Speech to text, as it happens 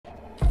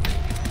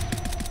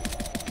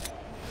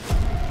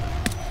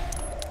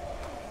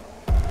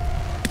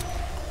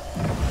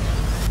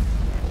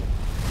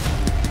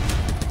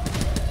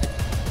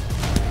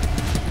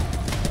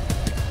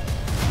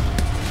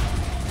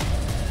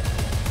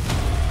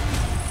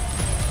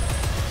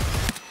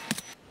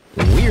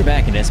We're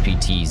back at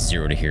SPT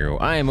Zero to Hero.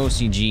 I am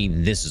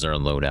OCG. This is our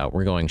loadout.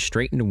 We're going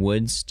straight into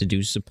woods to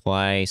do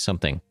supply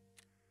something.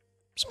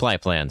 Supply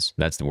plans.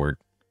 That's the word.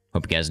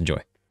 Hope you guys enjoy.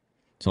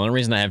 So the only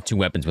reason I have two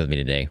weapons with me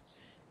today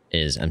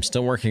is I'm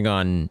still working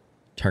on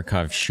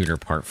TARKOV Shooter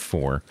Part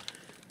 4,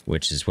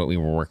 which is what we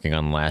were working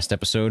on last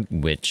episode,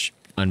 which,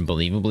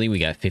 unbelievably, we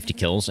got 50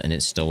 kills and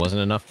it still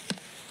wasn't enough.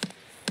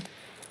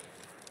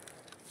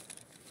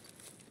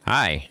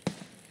 Hi.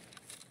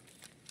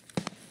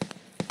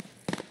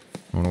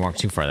 I don't want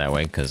to walk too far that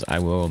way, because I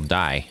will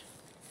die.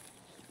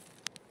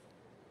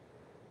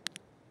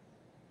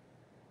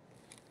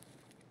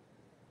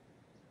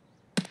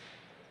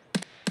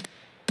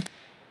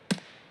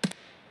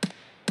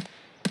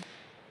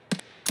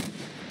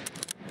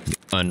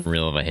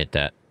 Unreal if I hit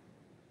that.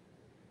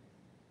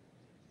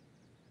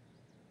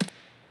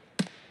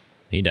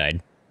 He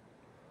died.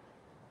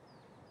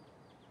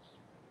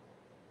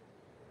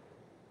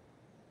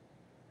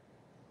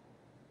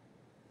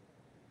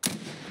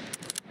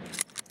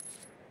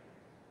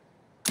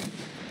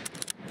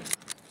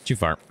 Too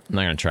far. I'm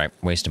not gonna try.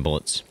 Wasting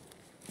bullets.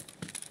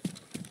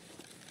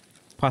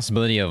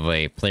 Possibility of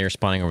a player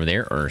spawning over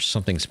there or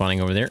something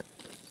spawning over there.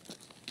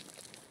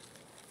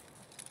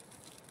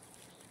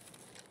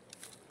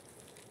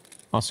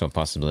 Also a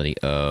possibility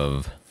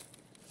of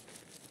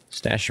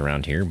stash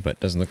around here, but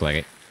doesn't look like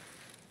it.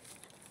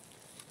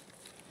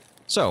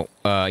 So,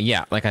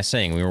 yeah, like I was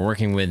saying, we were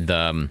working with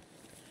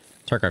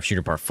TARKOV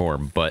Shooter Part 4,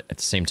 but at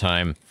the same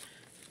time,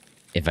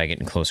 if I get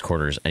in close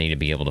quarters, I need to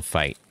be able to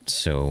fight,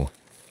 so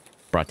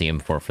brought the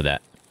M4 for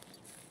that.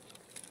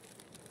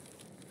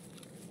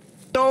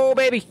 Oh,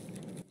 baby!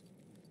 It's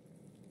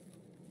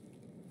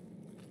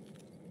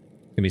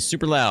gonna be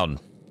super loud.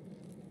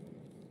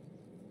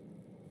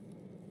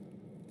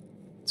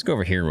 Let's go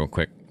over here real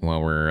quick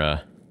while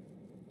we're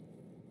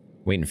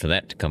waiting for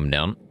that to come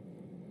down.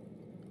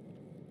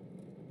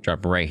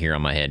 Drop right here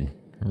on my head.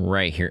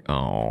 Right here.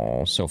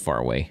 Oh, so far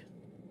away.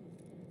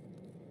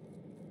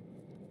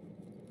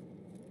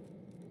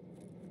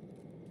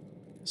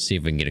 See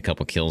if we can get a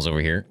couple kills over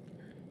here.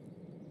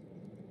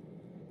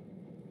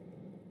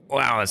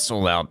 Wow, that's so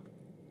loud.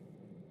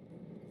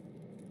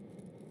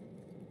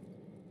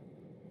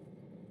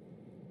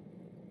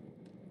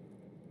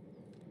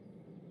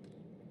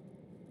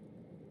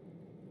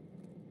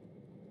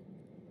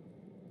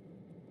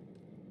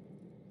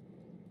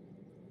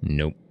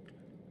 Nope.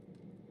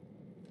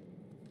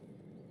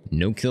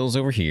 No kills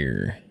over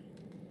here.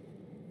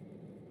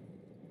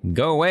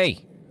 Go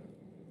away.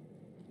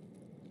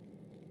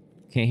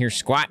 Can't hear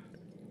squat.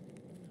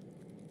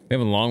 We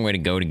have a long way to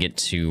go to get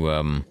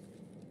to,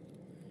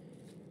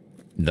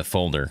 the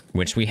folder,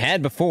 which we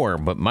had before,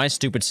 but my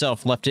stupid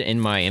self left it in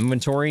my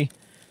inventory,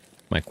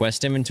 my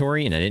quest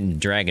inventory, and I didn't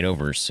drag it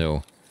over,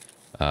 so,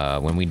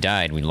 when we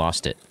died, we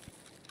lost it.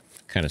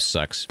 Kind of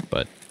sucks,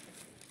 but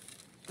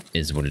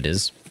is what it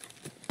is.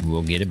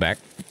 We'll get it back.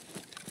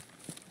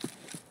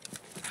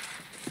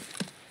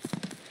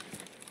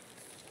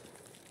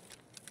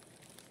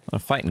 A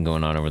lot of fighting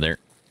going on over there.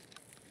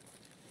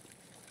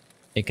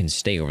 It can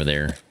stay over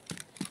there.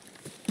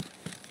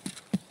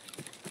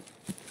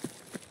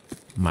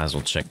 Might as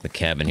well check the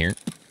cabin here.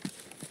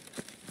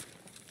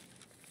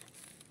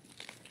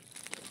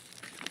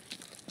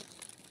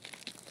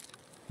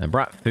 I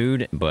brought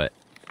food, but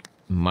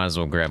might as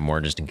well grab more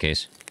just in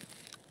case.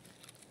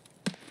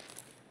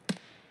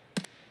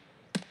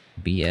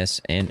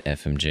 BS and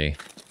FMJ.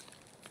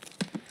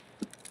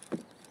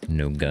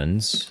 No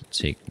guns.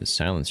 Take the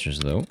silencers,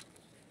 though.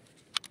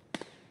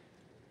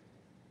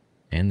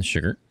 And the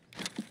sugar.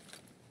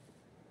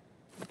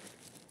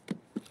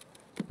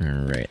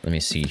 Alright, let me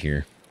see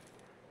here.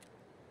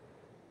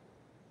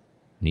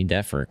 Need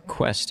that for a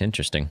quest.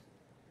 Interesting.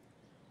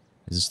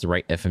 Is this the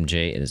right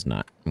FMJ? It is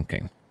not.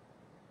 Okay.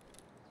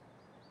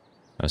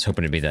 I was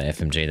hoping to be the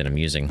FMJ that I'm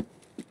using.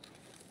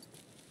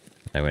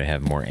 I would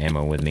have more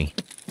ammo with me.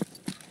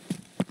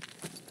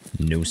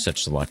 No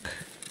such luck.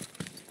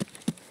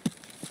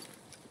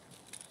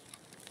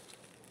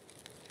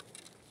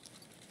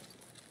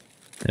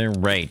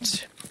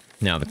 Alright.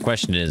 Now, the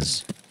question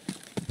is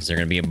there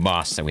going to be a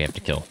boss that we have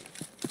to kill?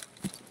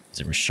 Is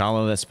it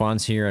Rashala that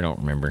spawns here? I don't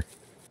remember.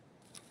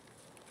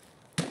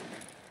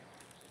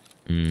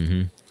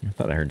 I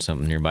thought I heard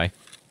something nearby.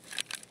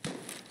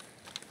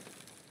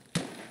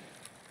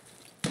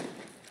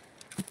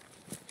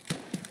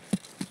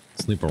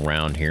 Let's loop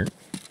around here.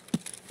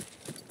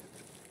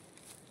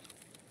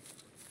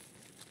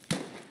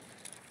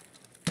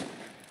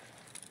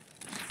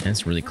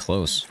 That's really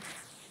close.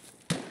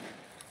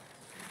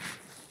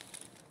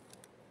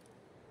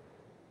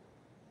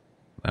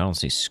 I don't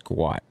see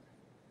squat.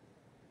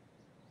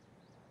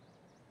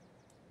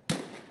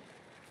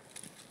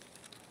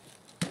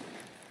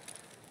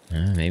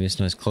 Maybe it's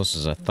not as close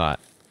as I thought.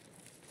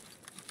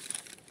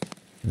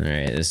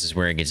 Alright, this is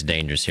where it gets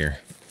dangerous here.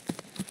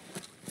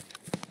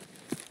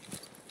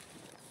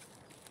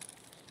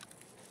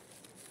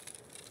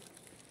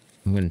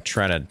 I'm gonna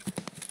try to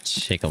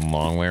take a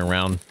long way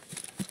around.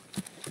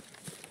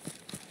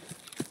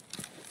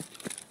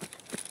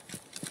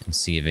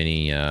 see if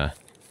any, or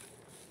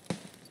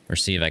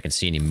see if I can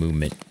see any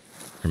movement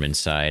from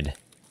inside.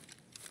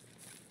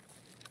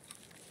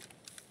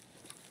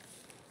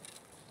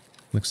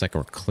 Looks like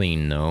we're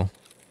clean, though.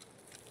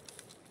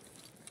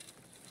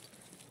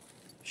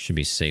 Should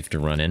be safe to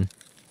run in.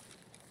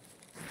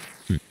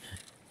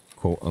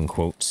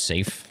 Quote-unquote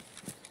safe.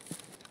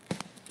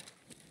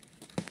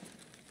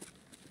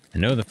 I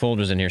know the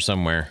folder's in here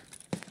somewhere.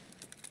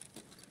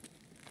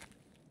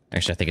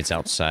 Actually, I think it's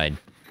outside.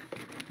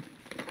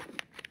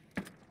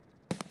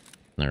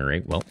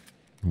 Alright, well,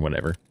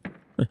 whatever.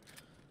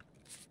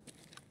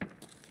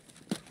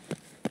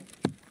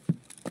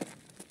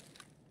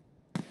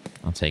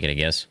 I'll take it, I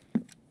guess.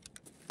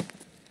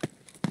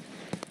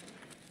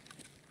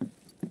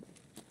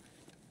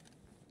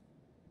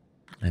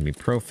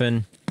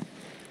 Ibuprofen.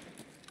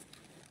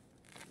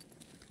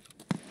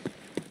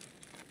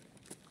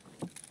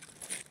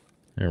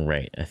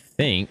 Alright, I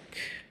think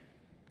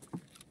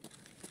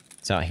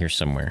it's out here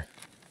somewhere.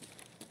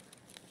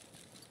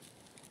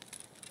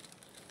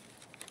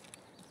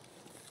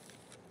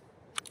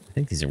 I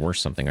think these are worth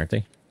something, aren't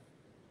they?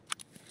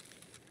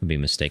 Could be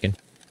mistaken.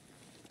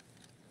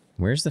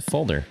 Where's the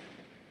folder?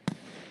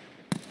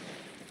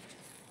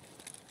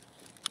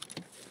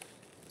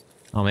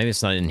 Oh, maybe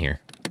it's not in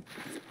here.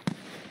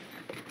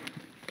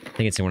 I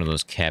think it's in one of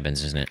those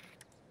cabins, isn't it?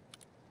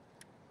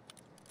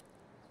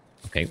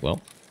 Okay,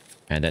 well,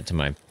 add that to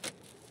my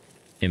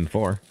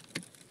M4.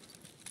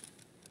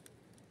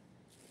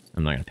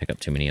 I'm not gonna pick up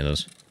too many of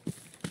those.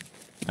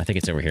 I think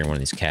it's over here in one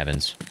of these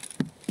cabins.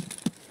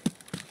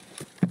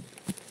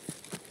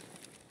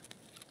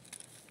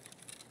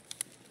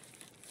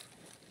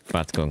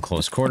 About to go in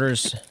close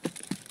quarters.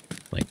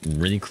 Like,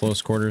 really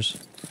close quarters.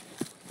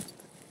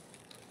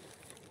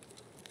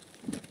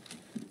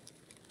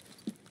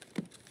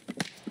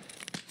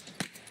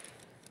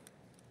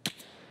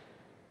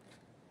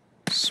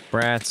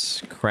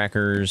 Sprats,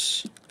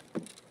 crackers.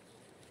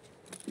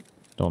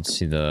 Don't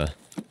see the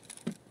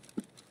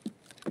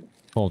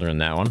folder in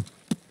that one.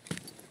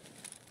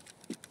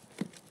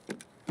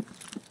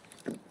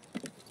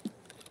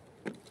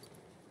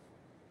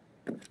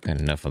 Got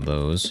enough of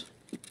those.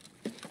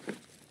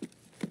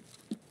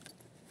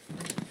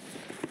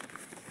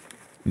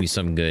 Give me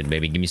something good,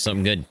 baby. Give me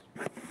something good.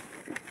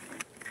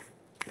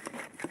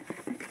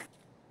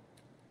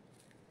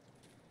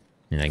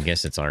 And I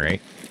guess it's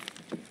alright.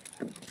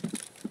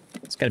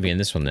 It's gotta be in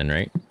this one then,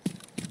 right?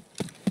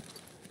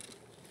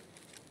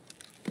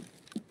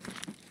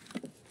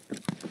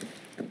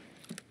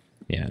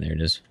 Yeah, there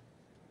it is.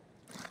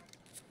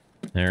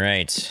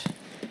 Alright.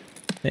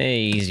 Hey,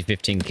 easy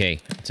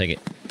 15K. I'll take it.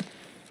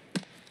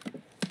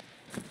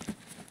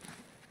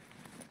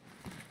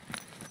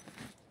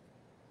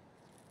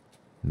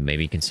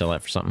 Maybe you can sell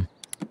that for something.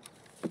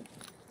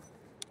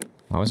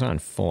 Why was I on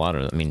full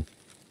auto? I mean,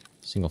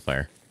 single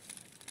fire.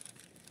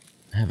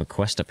 I have a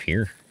quest up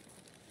here.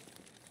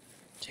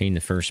 Obtain the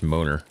first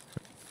motor.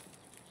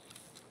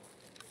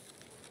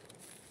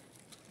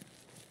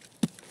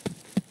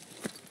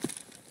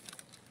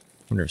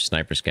 Wonder if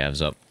Sniper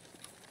Scav's up.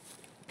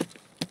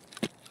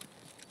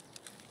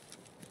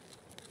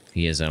 If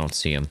he is, I don't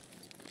see him.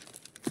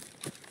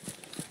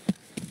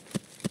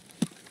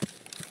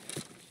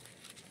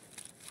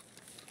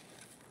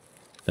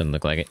 Doesn't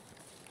look like it.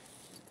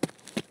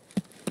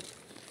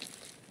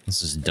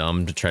 This is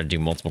dumb to try to do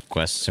multiple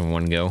quests in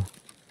one go.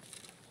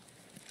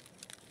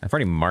 I've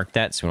already marked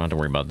that, so we don't have to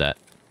worry about that.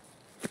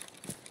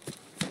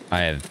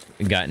 I have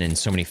gotten in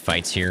so many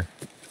fights here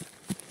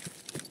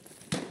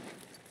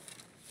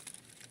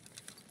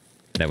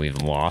that we've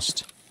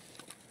lost.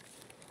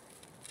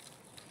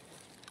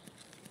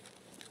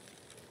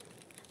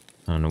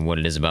 I don't know what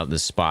it is about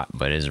this spot,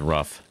 but it is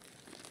rough.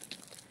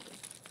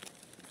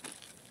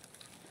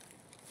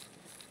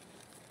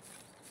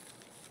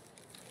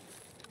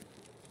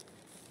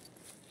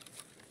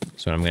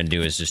 So what I'm going to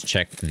do is just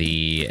check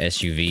the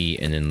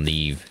SUV and then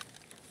leave.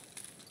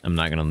 I'm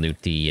not going to loot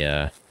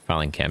the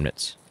filing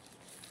cabinets.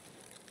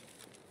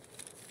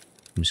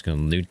 I'm just going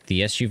to loot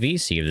the SUV,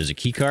 see if there's a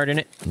key card in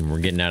it, and we're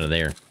getting out of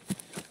there.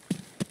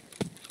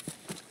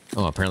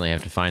 Oh, apparently I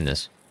have to find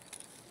this.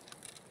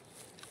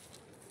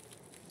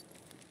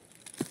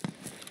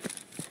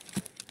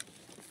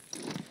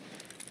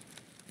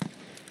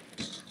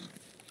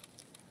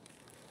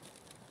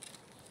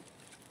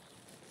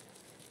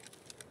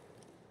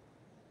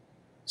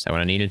 Is that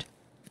what I needed?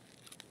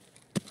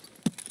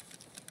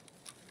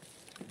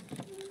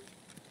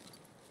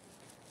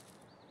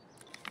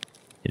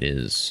 It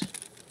is.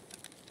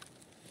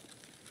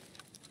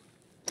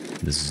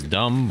 This is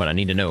dumb, but I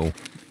need to know.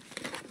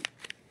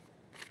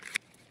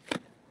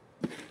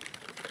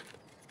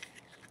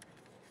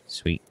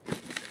 Sweet.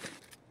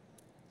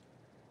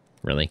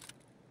 Really?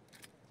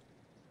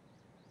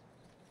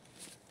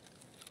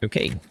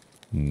 Okay.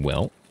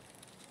 Well.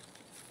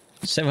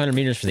 700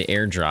 meters for the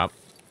airdrop.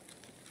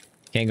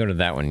 Can't go to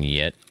that one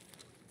yet.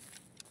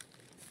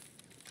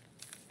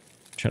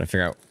 Trying to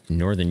figure out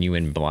Northern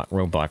UN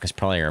roadblock is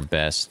probably our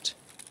best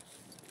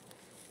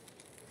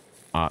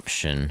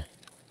option.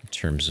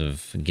 terms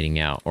of getting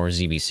out. Or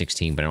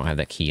ZB16, but I don't have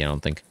that key, I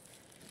don't think.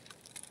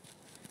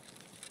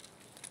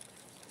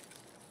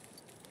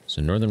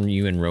 So Northern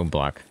UN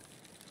roadblock.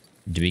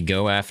 Do we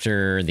go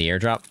after the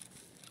airdrop?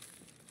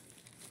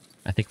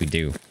 I think we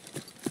do.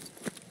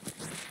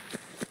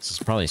 This is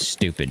probably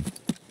stupid.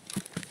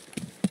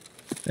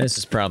 This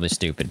is probably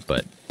stupid,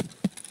 but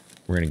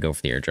we're gonna go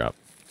for the airdrop.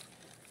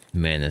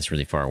 Man, that's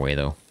really far away,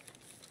 though.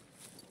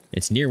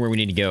 It's near where we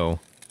need to go,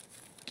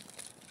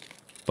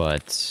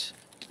 but it's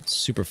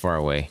super far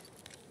away.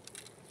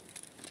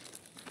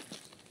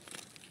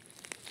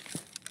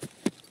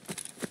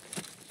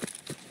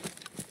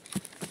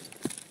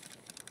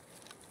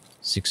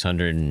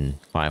 $600 and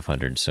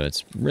 $500, so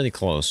it's really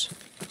close.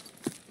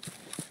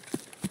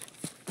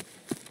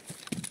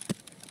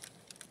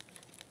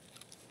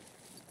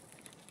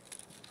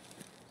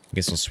 I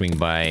guess we'll swing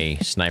by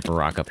Sniper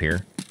Rock up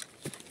here.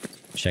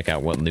 Check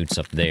out what loot's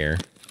up there.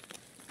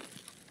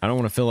 I don't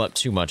want to fill up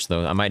too much,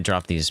 though. I might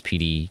drop these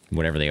PD,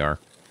 whatever they are.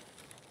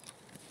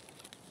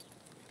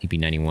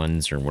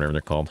 PP91s, or whatever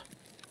they're called.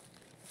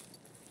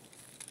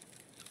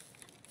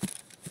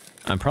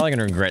 I'm probably going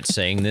to regret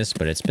saying this,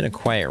 but it's been a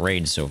quiet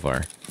raid so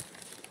far.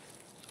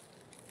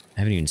 I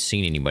haven't even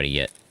seen anybody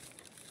yet.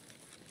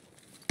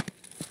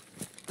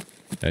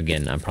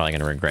 Again, I'm probably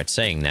going to regret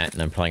saying that,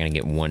 and I'm probably going to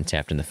get one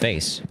tapped in the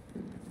face.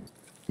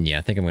 Yeah,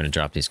 I think I'm going to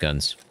drop these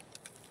guns.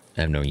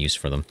 I have no use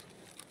for them.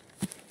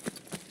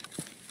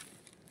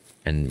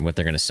 And what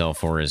they're going to sell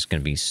for is going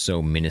to be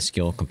so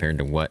minuscule compared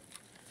to what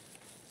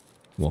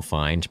we'll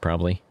find,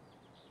 probably.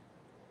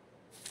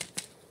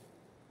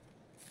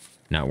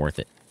 Not worth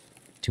it.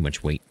 Too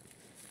much weight.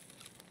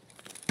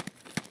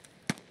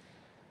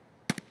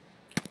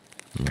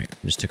 Alright,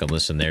 just took a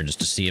listen there just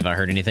to see if I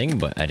heard anything,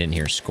 but I didn't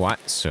hear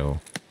squat, so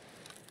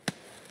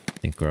I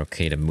think we're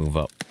okay to move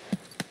up.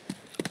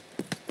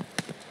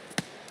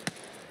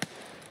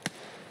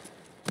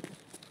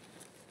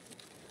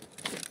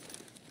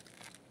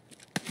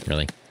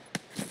 Really?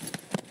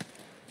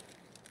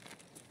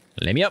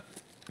 Let me up!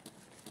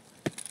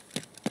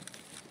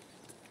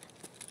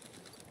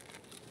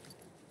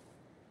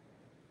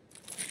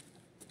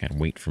 Gotta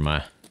wait for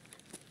my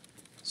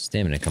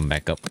stamina to come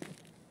back up.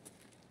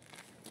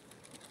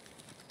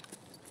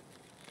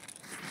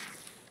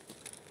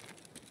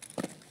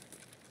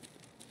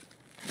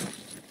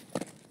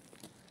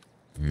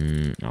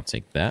 I'll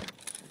take that.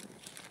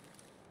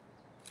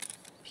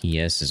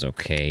 PS is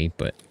okay,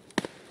 but...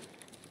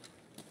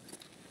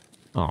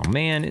 Oh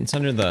man, it's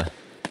under the...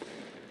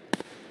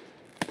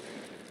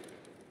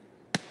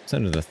 It's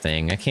under the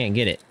thing. I can't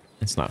get it.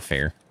 It's not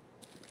fair.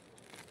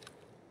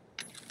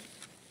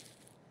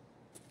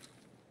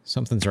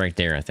 Something's right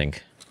there, I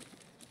think.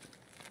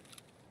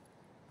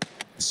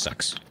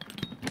 Sucks.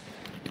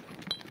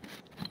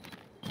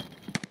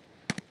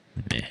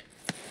 Meh. I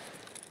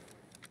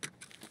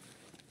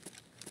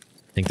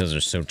think those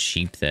are so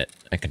cheap that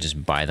I could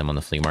just buy them on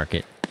the flea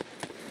market.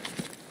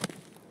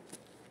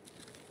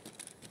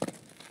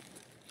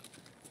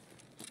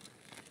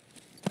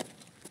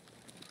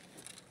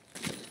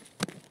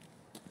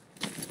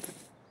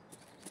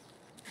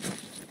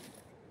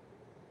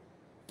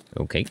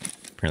 Okay,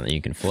 apparently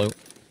you can float.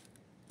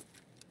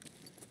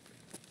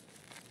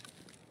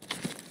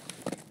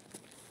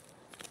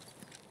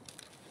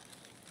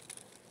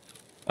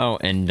 Oh,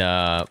 and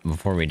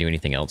before we do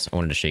anything else, I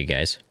wanted to show you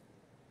guys.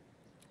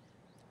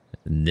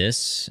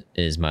 This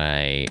is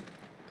my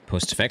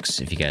post effects,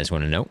 if you guys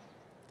want to know.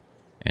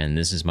 And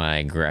this is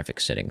my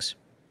graphics settings.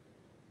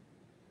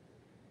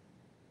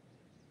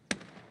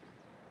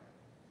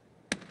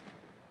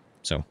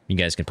 So, you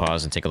guys can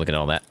pause and take a look at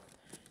all that.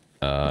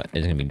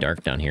 It's gonna be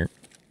dark down here.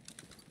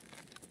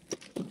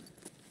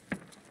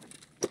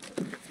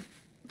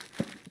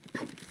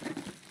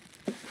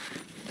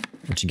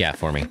 What you got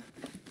for me?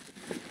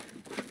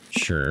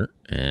 Sure,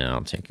 and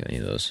I'll take any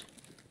of those.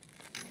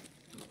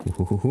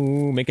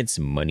 Ooh, making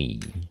some money.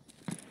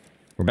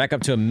 We're back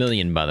up to 1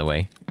 million, by the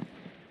way.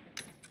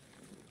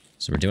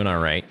 So we're doing all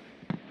right.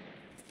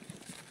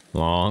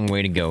 Long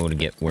way to go to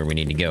get where we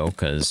need to go,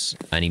 because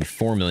I need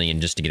 4 million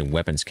just to get a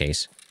weapons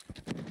case.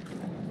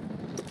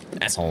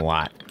 That's a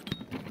lot.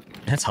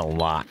 That's a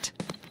lot.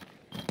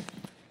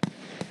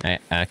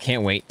 I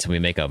can't wait till we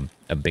make a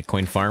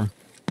Bitcoin farm.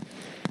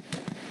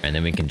 And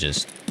then we can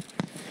just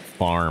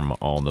farm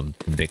all the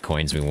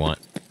Bitcoins we want.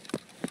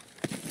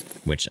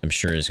 Which I'm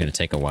sure is going to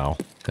take a while,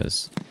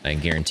 because I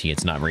guarantee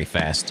it's not very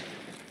fast.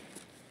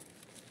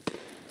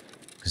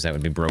 Because that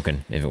would be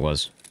broken if it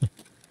was.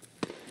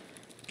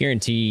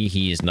 Guarantee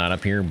he is not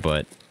up here,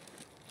 but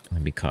I'm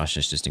going to be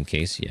cautious just in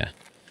case. Yeah,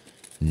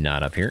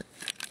 not up here.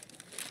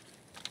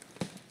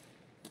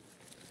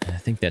 I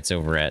think that's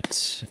over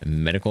at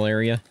medical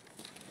area.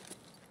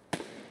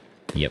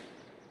 Yep.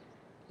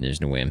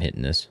 There's no way I'm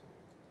hitting this.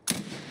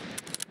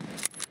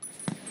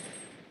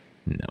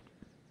 No.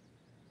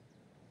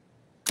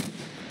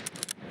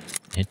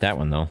 Hit that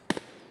one, though.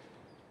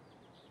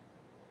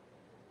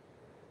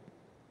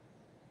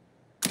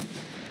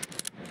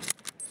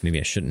 Maybe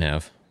I shouldn't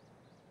have.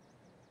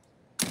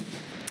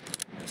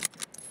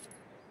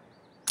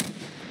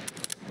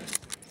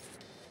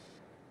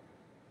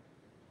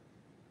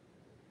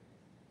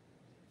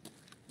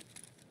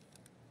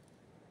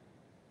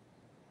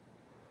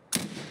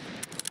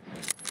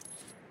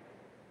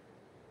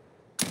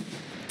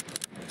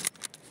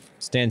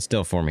 Stand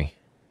still for me.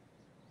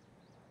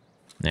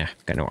 Nah,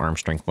 got no arm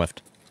strength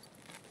left.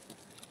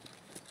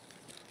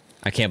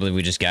 I can't believe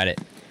we just got it.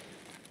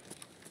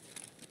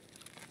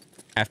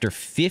 After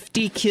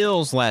 50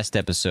 kills last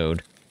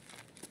episode,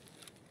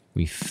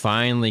 we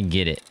finally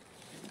get it.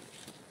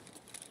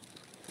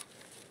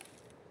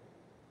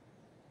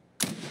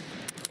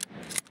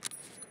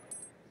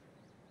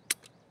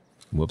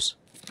 Whoops.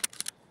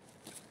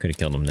 Could have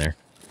killed him there.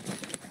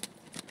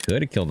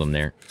 Could have killed him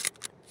there.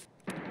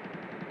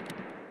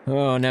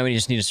 Oh, now we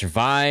just need to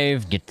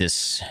survive. Get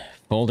this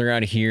folder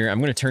out of here. I'm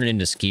going to turn it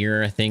into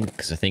Skier, I think,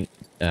 because I think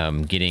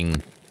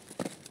getting...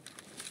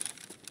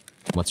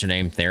 What's her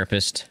name?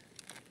 Therapist?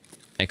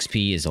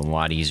 XP is a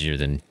lot easier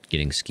than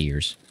getting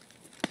Skiers.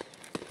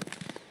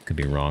 Could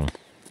be wrong.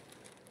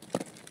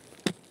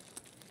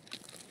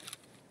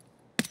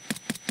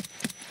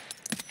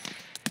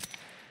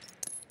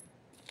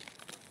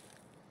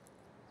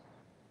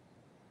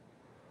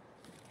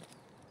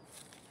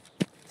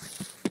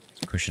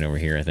 Cushion over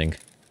here, I think.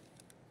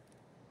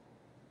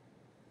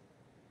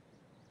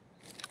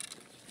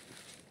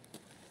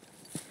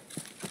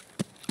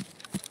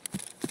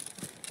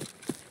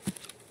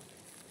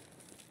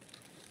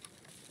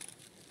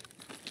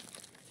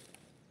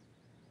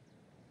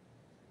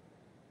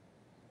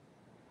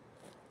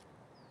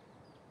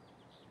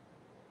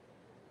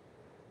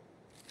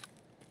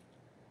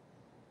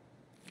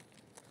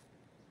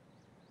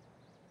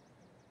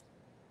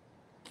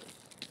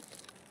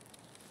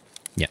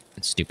 Yeah,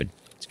 it's stupid.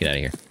 Let's get out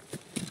of here.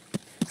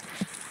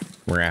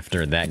 We're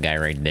after that guy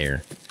right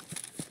there.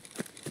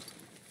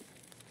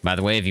 By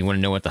the way, if you want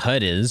to know what the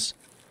HUD is,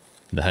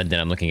 the HUD that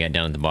I'm looking at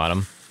down at the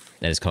bottom,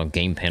 that is called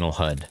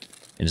GamePanelHUD.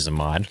 It is a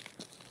mod.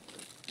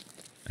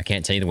 I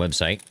can't tell you the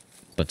website,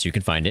 but you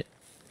can find it.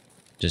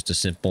 Just a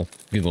simple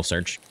Google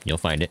search, you'll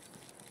find it.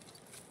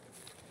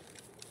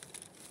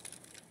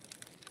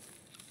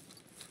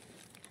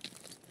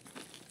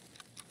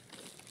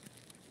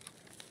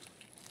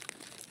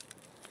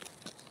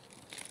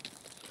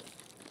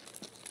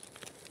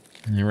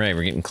 Alright,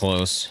 we're getting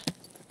close.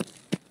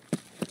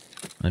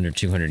 Under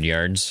 200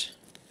 yards.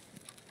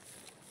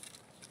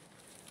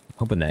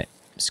 Hoping that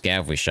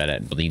scav we shot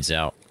at bleeds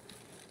out.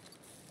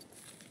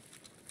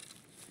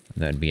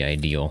 That'd be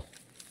ideal.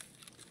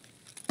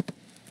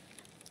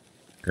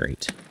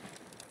 Great.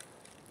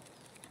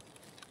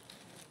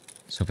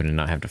 Just hoping to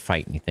not have to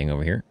fight anything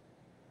over here.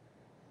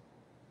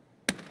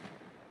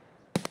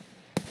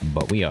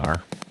 But we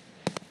are.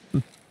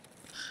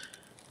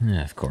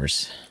 Of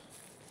course.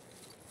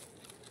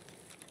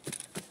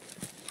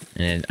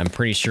 And I'm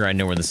pretty sure I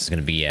know where this is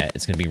going to be at.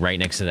 It's going to be right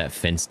next to that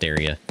fenced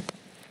area.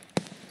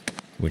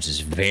 Which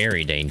is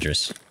very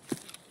dangerous.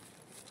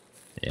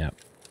 Yep.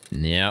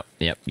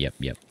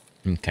 Yep.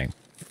 Okay.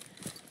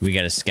 We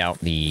got to scout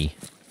the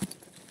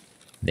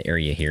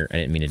area here. I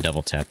didn't mean to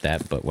double tap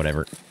that, but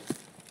whatever.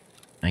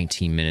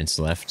 19 minutes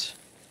left.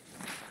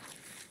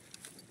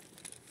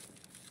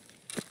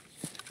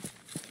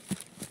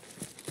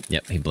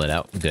 Yep, he bled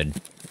out. Good.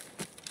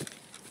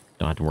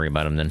 Don't have to worry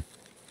about him then.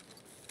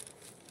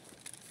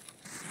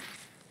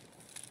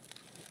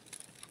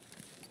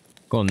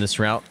 Going this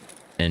route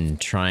and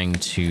trying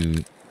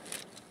to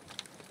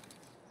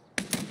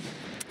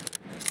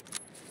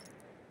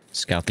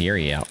scout the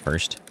area out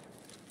first.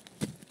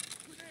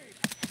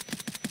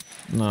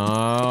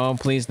 No,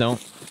 please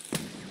don't.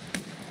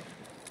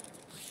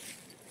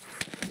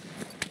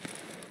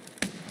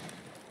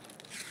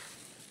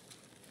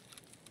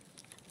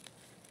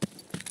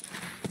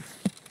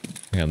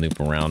 I gotta loop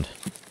around.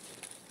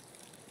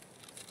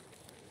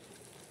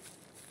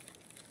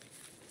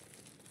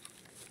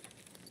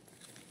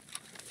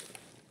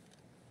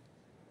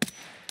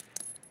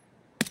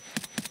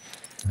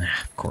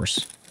 Of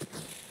course.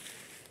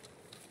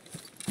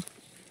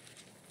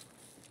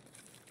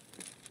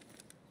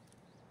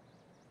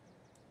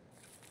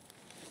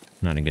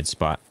 Not a good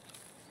spot.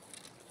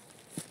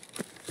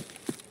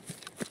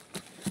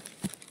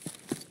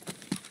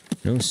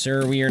 No,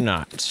 sir, we are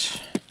not.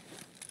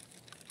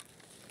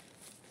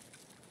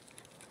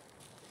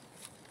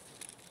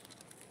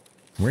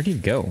 Where'd he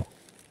go?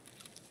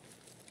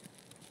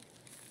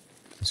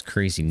 This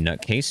crazy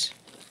nutcase.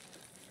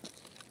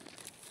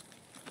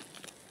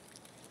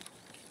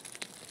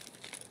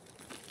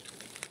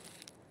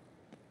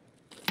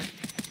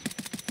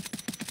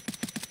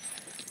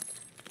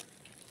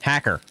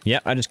 Hacker.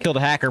 Yep, I just killed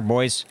a hacker,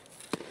 boys.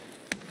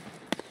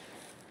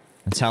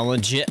 That's how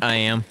legit I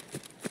am.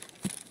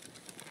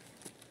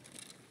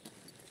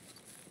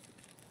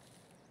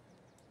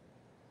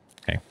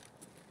 Okay.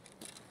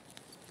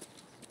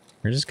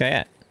 Where's this guy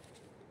at?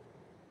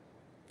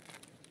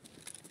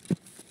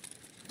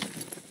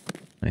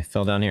 I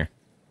fell down here.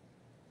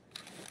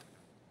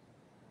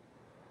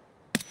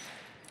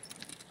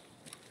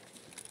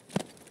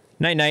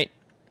 Night-night.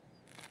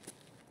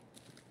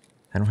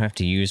 I don't have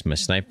to use my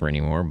sniper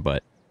anymore,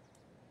 but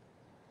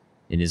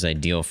it is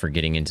ideal for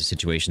getting into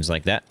situations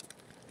like that.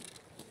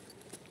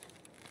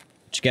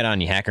 What you got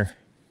on you, hacker?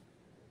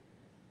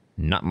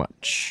 Not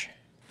much.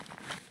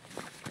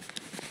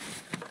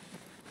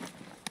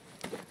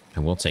 I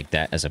will take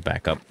that as a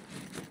backup.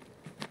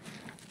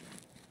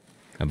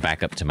 A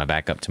backup to my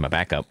backup to my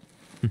backup.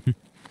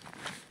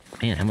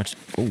 Man, how much...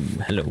 Oh,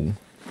 hello.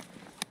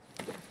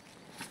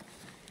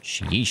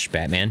 Sheesh,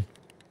 Batman.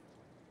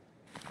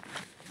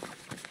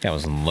 That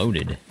was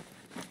loaded.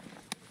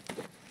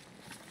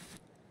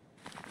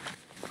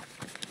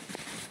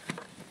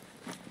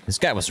 This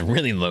guy was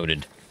really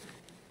loaded.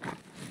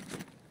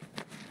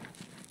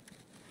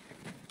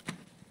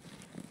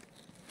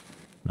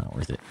 Not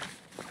worth it.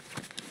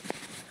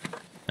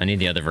 I need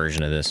the other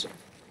version of this.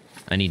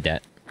 I need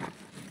that.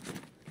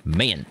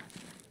 Man.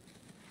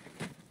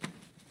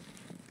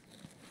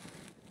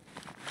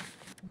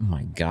 Oh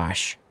my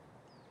gosh.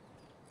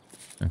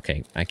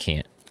 Okay, I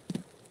can't.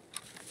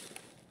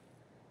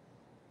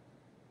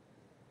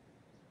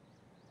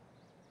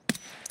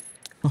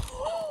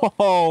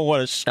 Oh,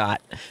 what a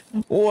shot.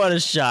 What a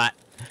shot.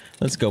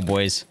 Let's go,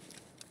 boys.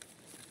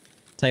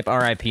 Type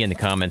RIP in the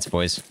comments,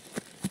 boys.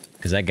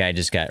 Because that guy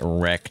just got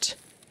wrecked.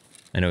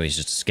 I know he's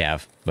just a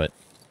scav, but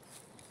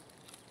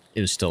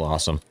it was still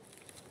awesome.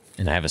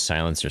 And I have a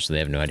silencer, so they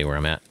have no idea where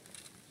I'm at.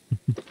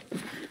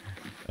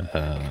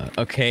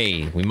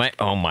 Okay, we might...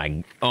 Oh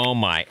my, oh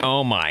my,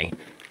 oh my.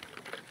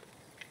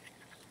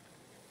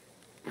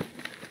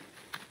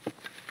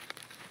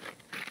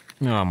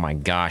 Oh my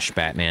gosh,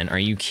 Batman. Are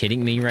you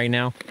kidding me right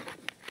now?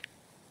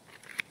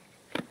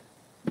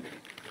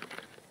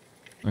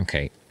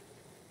 Okay.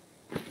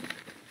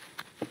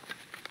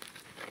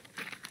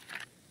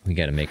 We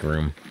gotta make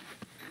room.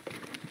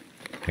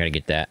 I gotta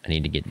get that. I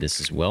need to get this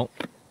as well.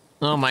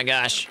 Oh my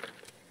gosh.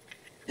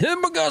 Oh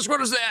my gosh,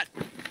 what is that?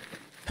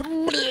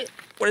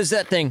 What is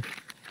that thing?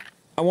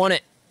 I want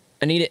it.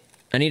 I need it.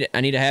 I need it.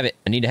 I need to have it.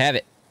 I need to have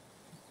it.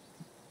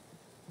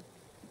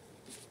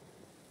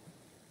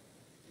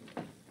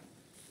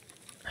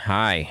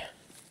 Hi.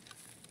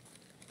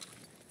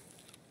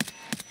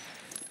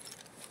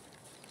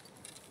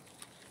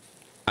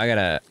 I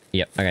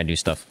gotta do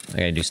stuff. I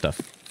gotta do stuff.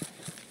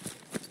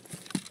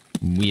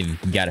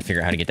 We've got to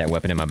figure out how to get that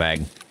weapon in my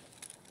bag.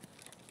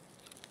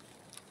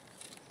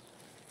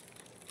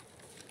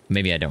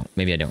 Maybe I don't.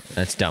 Maybe I don't.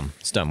 That's dumb.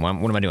 It's dumb. What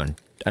am I doing?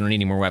 I don't need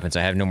any more weapons.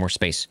 I have no more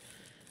space.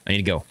 I need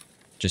to go.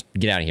 Just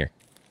get out of here.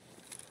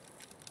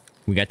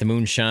 We got the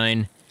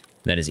moonshine.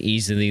 That is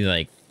easily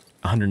like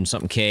 100 and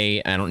something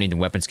K. I don't need the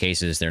weapons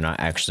cases. They're not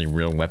actually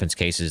real weapons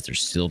cases. They're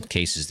sealed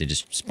cases. They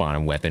just spawn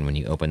a weapon when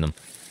you open them.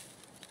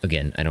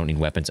 Again, I don't need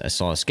weapons. I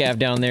saw a scav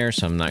down there,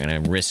 so I'm not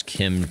going to risk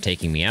him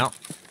taking me out.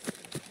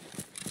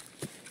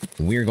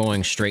 We're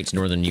going straight to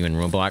Northern UN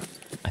Roadblock.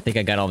 I think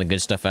I got all the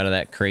good stuff out of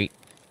that crate.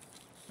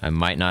 I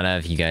might not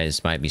have. You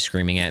guys might be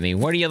screaming at me,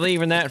 what are you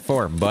leaving that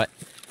for? But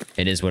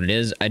it is what it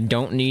is. I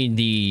don't need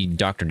the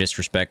Dr.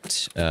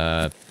 Disrespect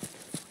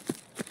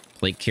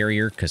plate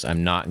carrier, because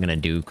I'm not going to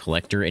do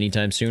collector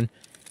anytime soon.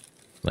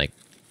 Like,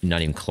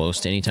 not even close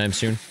to anytime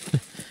soon.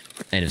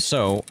 And if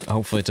so,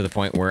 hopefully to the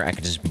point where I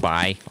can just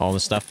buy all the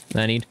stuff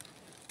that I need.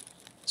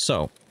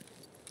 So,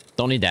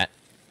 don't need that.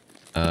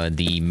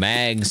 The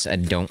mags, I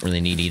don't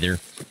really need either.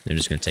 They're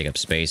just going to take up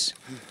space.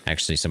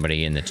 Actually,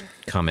 somebody in the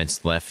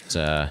comments left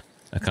a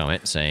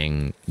comment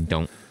saying,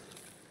 don't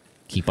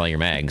keep all your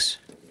mags.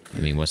 I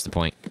mean, what's the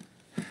point?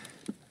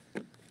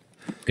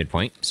 Good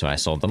point. So I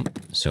sold them.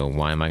 So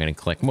why am I going to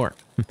collect more?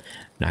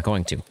 Not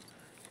going to.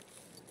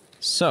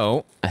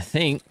 So, I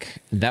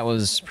think that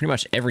was pretty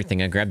much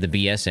everything. I grabbed the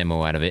BS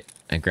ammo out of it.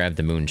 I grabbed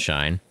the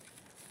moonshine.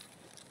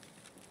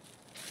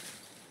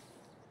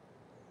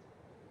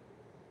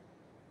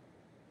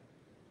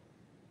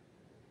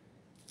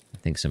 I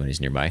think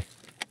somebody's nearby.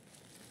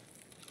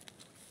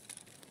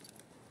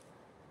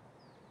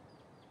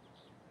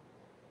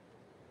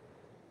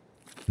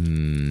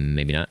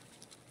 Maybe not.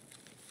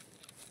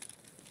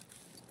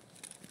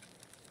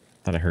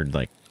 Thought I heard,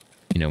 like,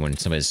 you know, when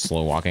somebody's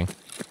slow walking.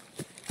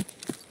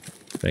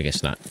 But I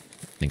guess not.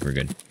 I think we're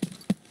good.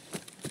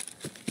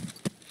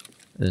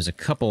 There's a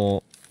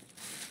couple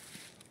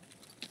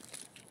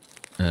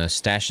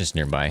stashes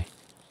nearby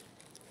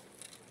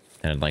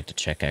that I'd like to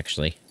check,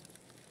 actually.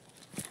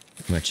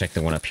 I'm gonna check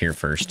the one up here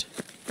first.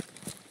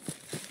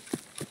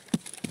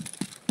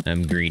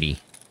 I'm greedy.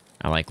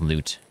 I like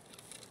loot.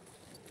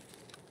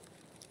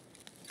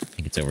 I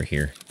think it's over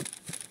here.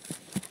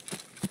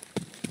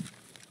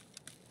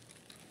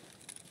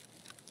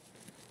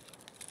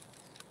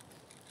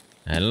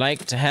 I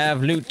like to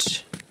have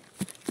loot.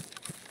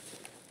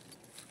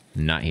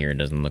 Not here, it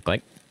doesn't look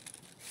like.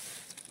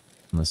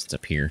 Unless it's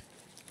up here.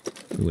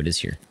 Ooh, it is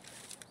here.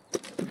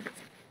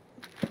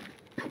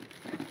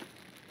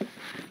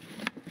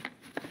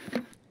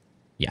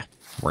 Yeah,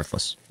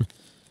 worthless.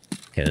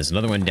 Okay, there's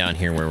another one down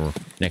here where we're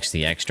next to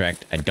the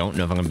extract. I don't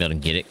know if I'm going to be able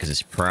to get it, because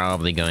it's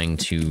probably going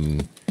to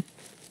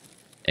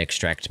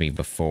extract me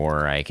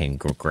before I can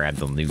go grab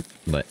the loot,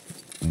 but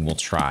we'll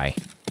try.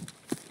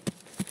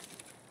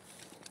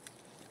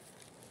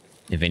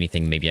 If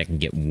anything, maybe I can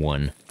get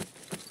one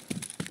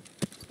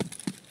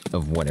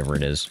of whatever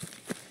it is.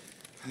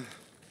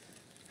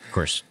 Of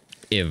course,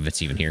 if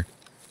it's even here.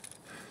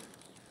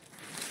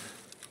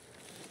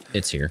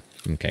 It's here.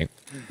 Okay.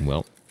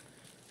 Well,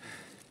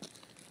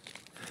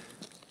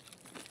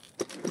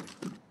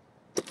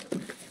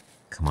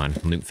 Come on,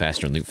 loot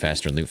faster, loot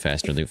faster, loot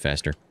faster, loot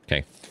faster.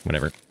 Okay,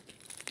 whatever.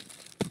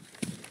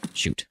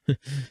 Shoot.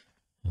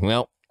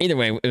 Well, either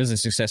way, it was a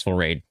successful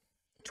raid.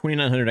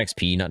 2900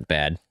 XP, not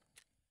bad.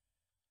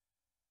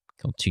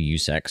 Killed 2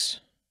 USECs.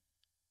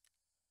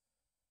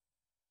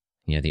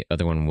 Yeah, the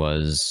other one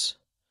was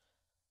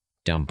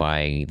down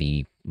by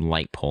the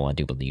light pole, I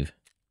do believe.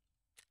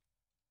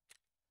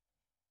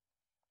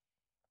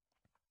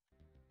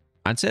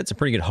 I'd say it's a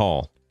pretty good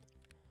haul.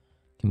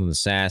 Came with a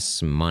SAS,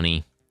 some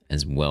money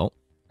as well.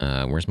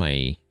 Where's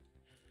my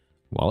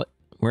wallet?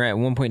 We're at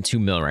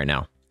 1.2 mil right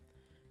now.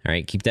 All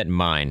right, keep that in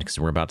mind because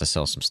we're about to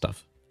sell some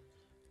stuff.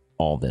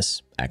 All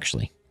this,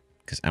 actually,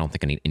 because I don't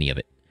think I need any of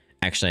it.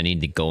 Actually, I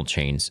need the gold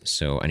chains,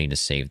 so I need to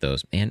save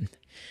those. Man,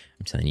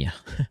 I'm telling you,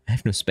 I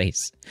have no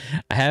space.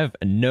 I have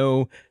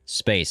no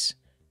space.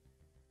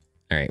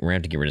 All right, we're going to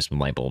have to get rid of some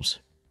light bulbs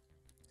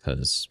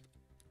because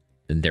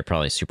they're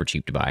probably super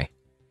cheap to buy.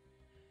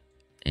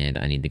 And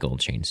I need the gold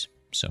chains,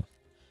 so.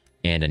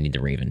 And I need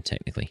the Raven,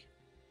 technically.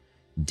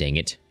 Dang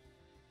it.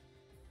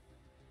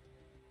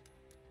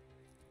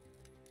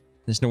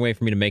 There's no way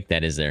for me to make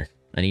that, is there?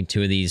 I need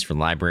 2 of these for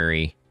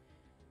library.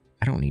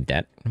 I don't need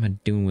that. What am I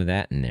doing with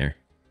that in there?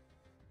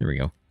 There we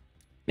go.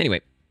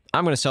 Anyway,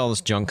 I'm going to sell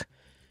this junk,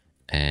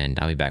 and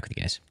I'll be back with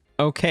you guys.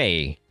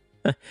 Okay.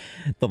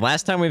 The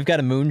last time we've got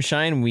a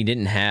moonshine, we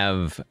didn't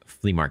have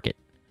flea market.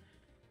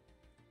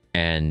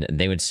 And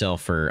they would sell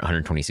for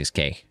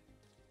 126k.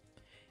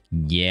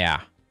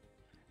 Yeah.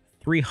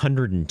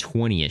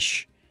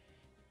 320-ish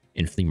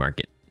in flea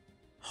market.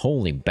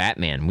 Holy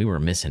Batman, we were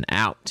missing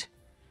out.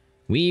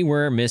 We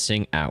were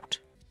missing out.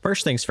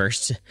 First things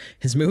first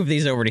is move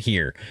these over to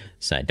here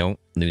so I don't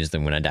lose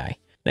them when I die.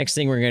 Next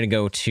thing, we're going to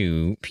go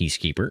to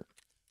Peacekeeper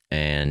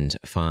and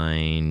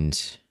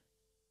find...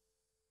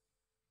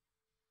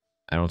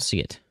 I don't see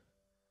it.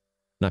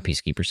 Not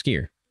Peacekeeper,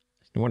 Skier.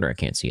 No wonder I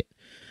can't see it.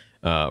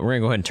 We're going to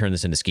go ahead and turn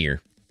this into Skier.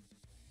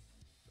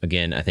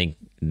 Again, I think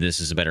this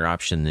is a better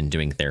option than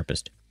doing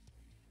Therapist.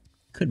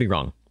 Could be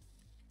wrong.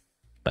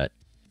 But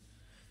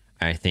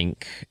I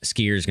think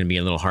Skier is going to be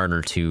a little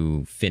harder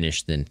to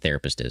finish than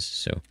Therapist is.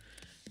 So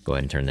go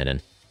ahead and turn that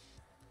in.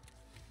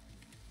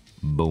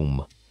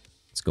 Boom.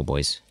 Let's go,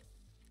 boys.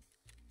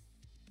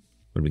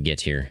 What do we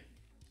get here?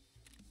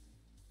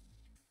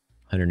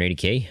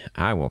 180k?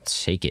 I will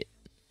take it.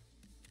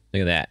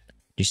 Look at that.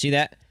 Do you see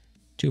that?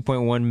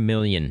 2.1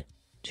 million.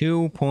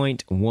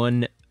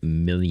 2.1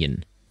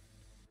 million.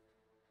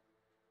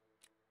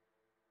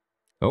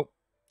 Oh,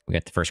 we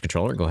got the first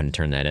controller. Go ahead and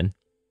turn that in.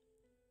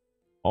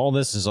 All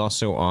this is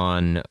also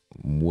on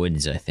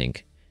Woods, I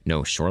think.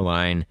 No,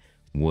 Shoreline,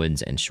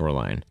 Woods, and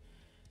Shoreline.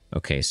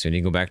 Okay, so we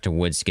need to go back to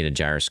Woods to get a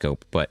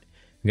gyroscope, but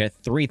we got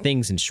 3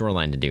 things in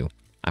Shoreline to do.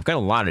 I've got a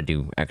lot to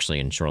do, actually,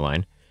 in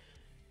Shoreline.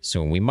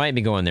 So we might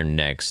be going there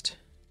next,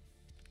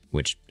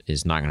 which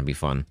is not going to be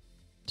fun,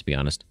 to be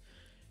honest.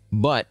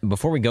 But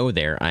before we go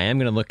there, I am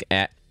going to look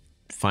at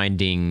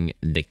finding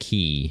the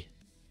key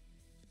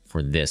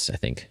for this, I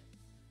think.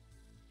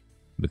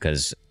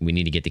 Because we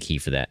need to get the key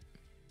for that.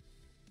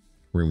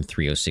 Room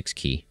 306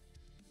 key.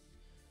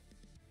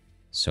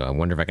 So I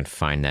wonder if I can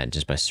find that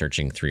just by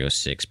searching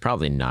 306.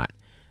 Probably not.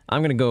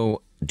 I'm going to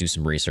go do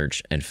some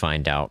research and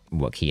find out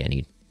what key I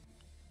need.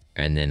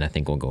 And then I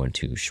think we'll go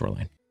into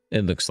Shoreline.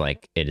 It looks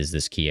like it is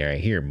this key area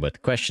here, but the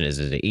question is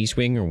it East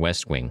Wing or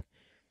West Wing?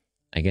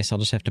 I guess I'll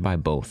just have to buy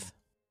both.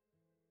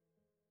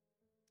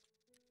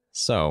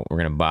 So we're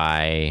going to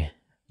buy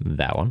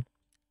that one.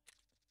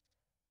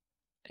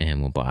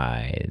 And we'll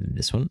buy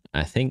this one.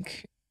 I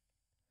think...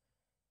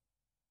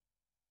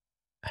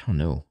 I don't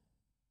know.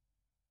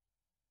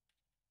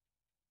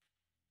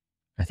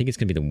 I think it's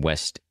going to be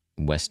the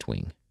West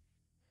Wing.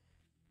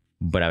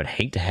 But I would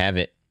hate to have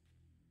it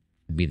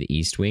be the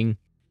East Wing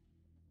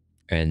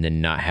and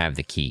then not have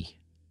the key.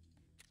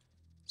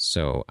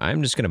 So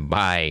I'm just going to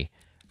buy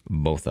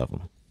both of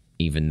them,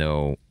 even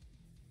though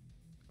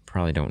I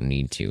probably don't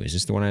need to. Is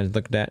this the one I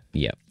looked at?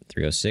 Yep,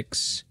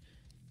 306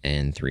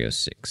 and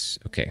 306.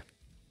 Okay.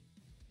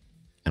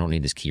 I don't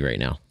need this key right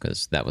now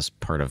because that was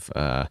part of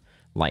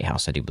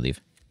Lighthouse, I do believe.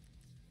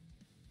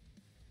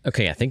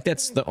 Okay, I think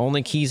that's the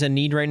only keys I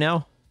need right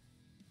now.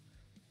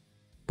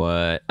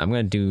 But I'm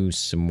going to do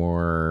some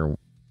more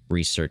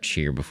research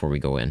here before we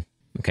go in.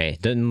 Okay,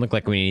 doesn't look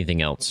like we need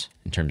anything else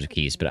in terms of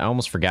keys, but I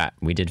almost forgot.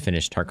 We did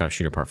finish Tarkov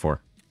Shooter Part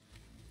 4.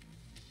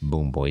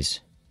 Boom, boys.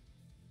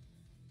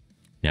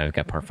 Now we've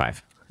got Part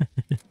 5.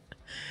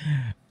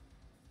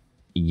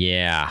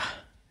 Yeah.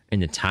 In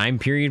the time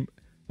period...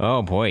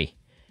 Oh, boy.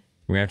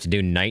 We're going to have to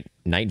do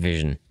night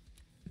vision.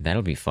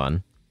 That'll be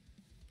fun.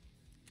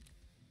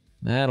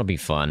 That'll be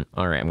fun.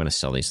 All right, I'm going to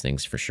sell these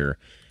things for sure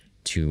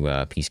to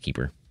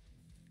Peacekeeper.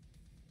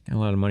 Got a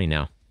lot of money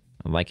now.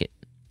 I like it.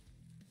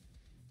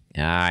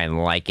 I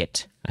like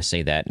it. I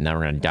say that, and now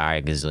we're going to die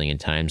a gazillion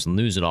times and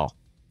lose it all.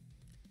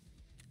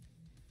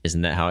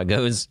 Isn't that how it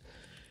goes?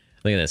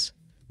 Look at this.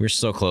 We're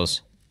so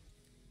close.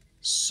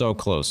 So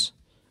close.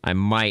 I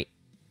might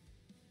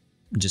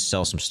just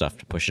sell some stuff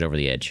to push it over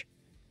the edge.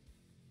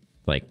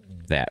 Like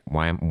that.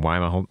 Why am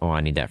I holding... Oh, I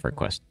need that for a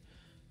quest.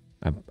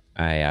 I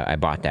I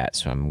bought that,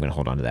 so I'm gonna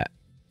hold on to that.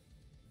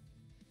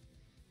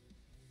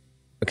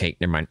 Okay,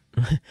 never mind.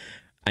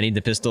 I need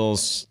the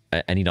pistols.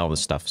 I need all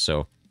this stuff,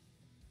 so...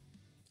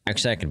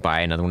 Actually, I could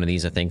buy another one of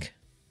these, I think.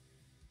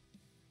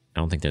 I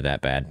don't think they're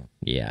that bad.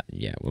 Yeah,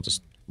 we'll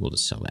just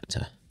sell that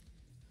to...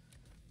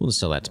 We'll just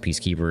sell that to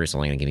Peacekeeper. It's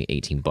only gonna give me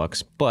 18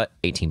 bucks, but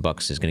 18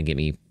 bucks is gonna get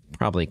me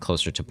probably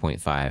closer to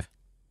 0.5.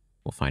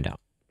 We'll find out.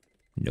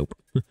 Nope.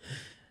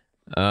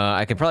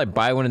 I could probably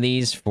buy one of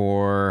these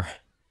for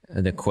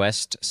the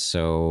quest,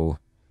 so...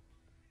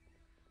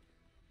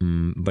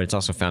 but it's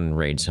also found in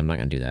Raid, so I'm not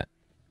gonna do that.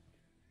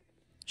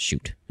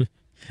 Shoot.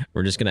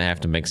 We're just gonna have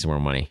to make some more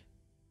money.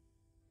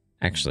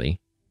 Actually,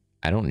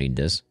 I don't need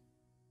this.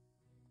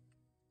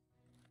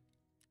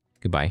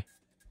 Goodbye.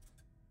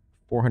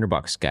 400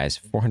 bucks, guys.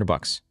 400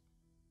 bucks.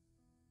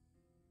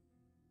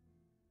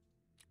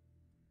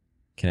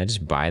 Can I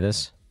just buy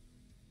this?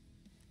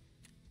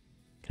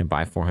 Can I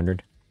buy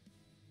 400?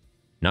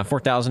 Not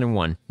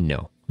 4,001.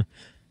 No.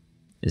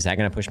 Is that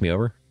gonna push me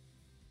over?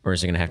 Or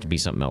is it gonna have to be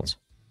something else?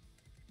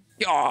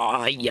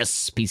 Oh,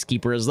 yes!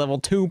 Peacekeeper is level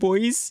 2,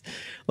 boys!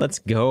 Let's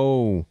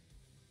go!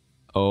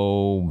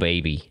 Oh,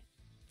 baby.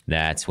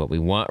 That's what we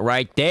want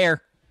right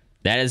there!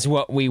 That is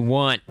what we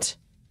want!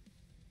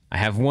 I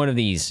have one of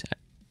these.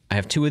 I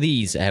have two of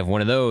these. I have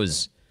one of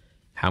those.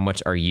 How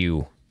much are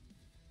you?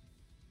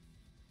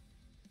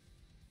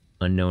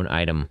 Unknown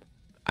item.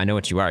 I know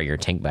what you are. You're a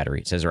tank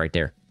battery. It says it right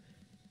there.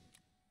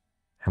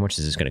 How much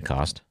is this gonna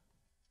cost?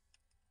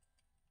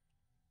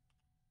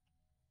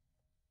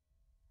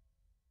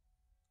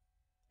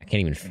 I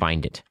can't even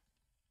find it.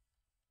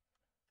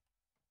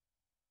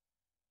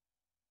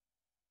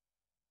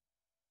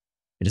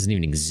 It doesn't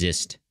even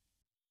exist.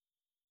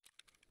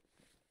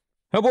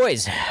 Oh,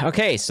 boys.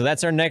 Okay, so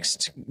that's our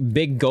next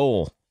big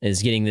goal,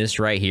 is getting this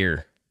right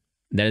here.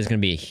 That is going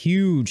to be a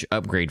huge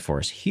upgrade for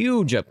us.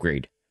 Huge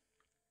upgrade.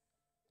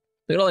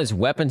 Look at all these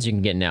weapons you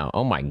can get now.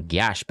 Oh my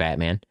gosh,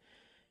 Batman.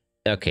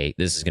 Okay,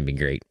 this is going to be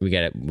great. We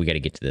gotta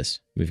get to this.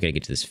 We've got to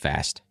get to this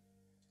fast.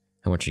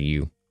 How much are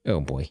you? Oh,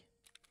 boy.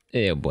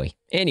 Oh boy.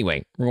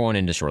 Anyway, we're going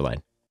into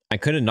Shoreline. I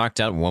could have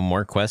knocked out one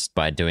more quest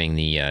by doing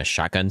the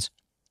shotguns.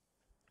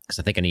 Because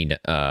I think I need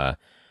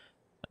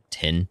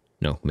 10,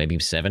 no, maybe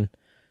 7.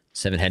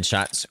 7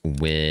 headshots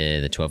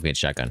with a 12-gauge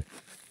shotgun.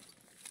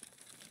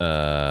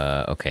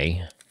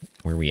 Okay.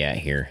 Where are we at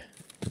here?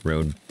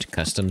 Road to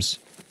Customs.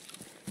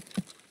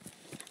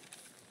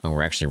 Oh,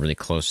 we're actually really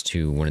close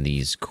to one of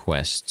these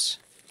quests.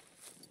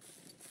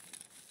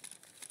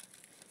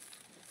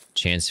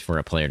 Chance for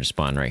a player to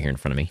spawn right here in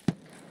front of me.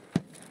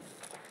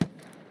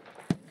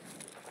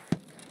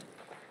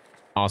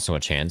 Also a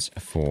chance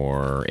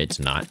for it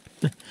to not.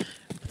 But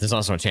there's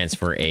also a chance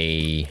for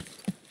a...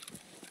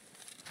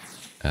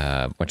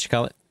 what you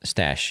call it?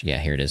 Stash. Yeah,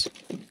 here it is.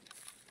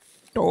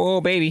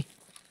 Oh, baby.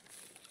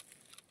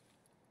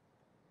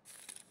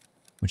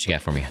 What you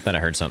got for me? I thought I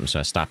heard something, so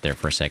I stopped there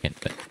for a second,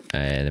 but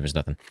there was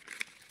nothing.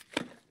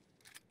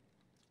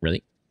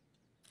 Really?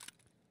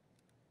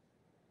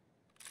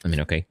 I mean,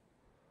 okay.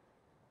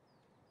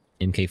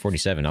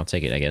 MK47, I'll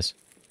take it, I guess.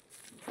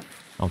 I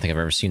don't think I've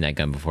ever seen that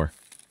gun before.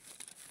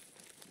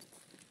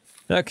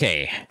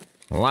 Okay.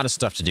 A lot of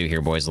stuff to do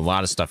here, boys. A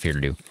lot of stuff here to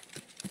do.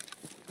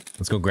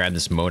 Let's go grab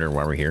this motor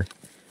while we're here.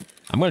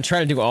 I'm going to try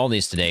to do all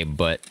these today,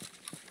 but...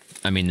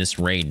 I mean, this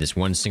raid, this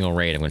one single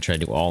raid, I'm going to try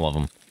to do all of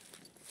them.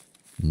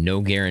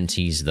 No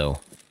guarantees, though.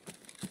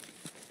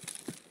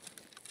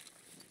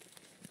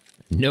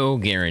 No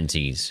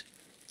guarantees.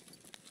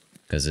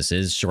 Because this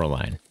is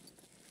Shoreline.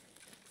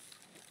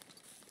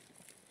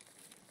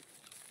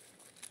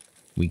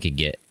 We could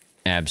get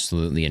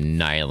absolutely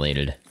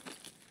annihilated.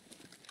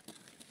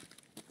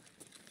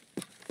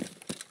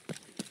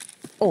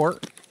 Or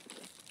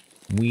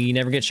we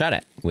never get shot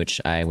at,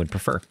 which I would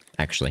prefer,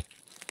 actually.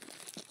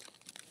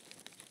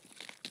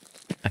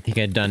 I think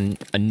I'd done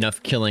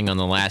enough killing on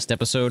the last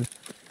episode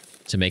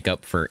to make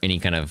up for any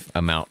kind of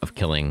amount of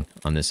killing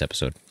on this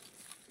episode.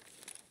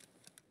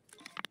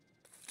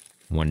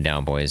 One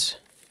down, boys.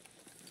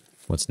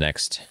 What's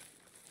next?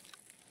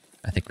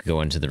 I think we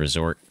go into the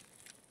resort.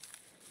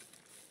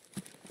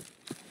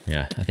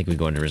 Yeah, I think we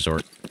go into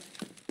resort.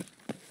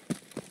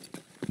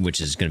 Which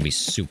is going to be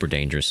super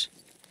dangerous.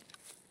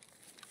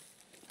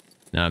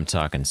 Now I'm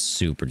talking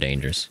super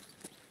dangerous.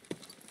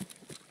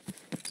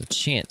 There's a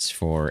chance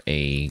for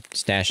a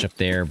stash up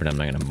there, but I'm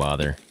not going to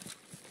bother.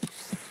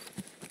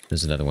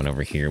 There's another one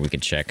over here we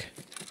could check.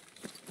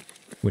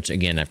 Which,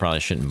 again, I probably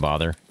shouldn't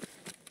bother.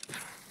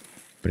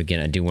 But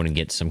again, I do want to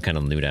get some kind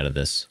of loot out of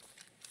this.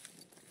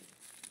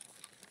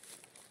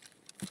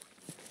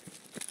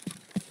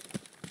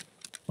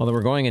 Although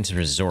we're going into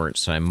resort,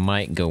 so I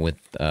might go with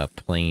a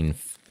plain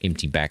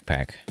empty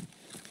backpack.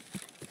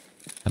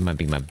 That might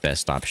be my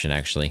best option,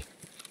 actually.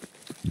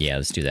 Yeah,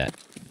 let's do that.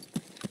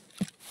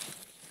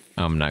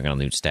 I'm not gonna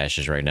loot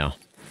stashes right now.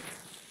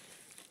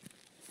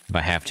 If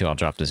I have to, I'll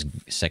drop this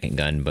second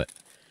gun, but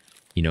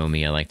you know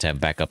me, I like to have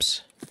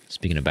backups.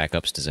 Speaking of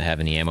backups, does it have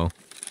any ammo?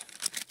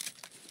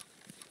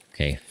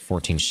 Okay,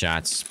 14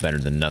 shots, better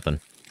than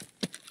nothing.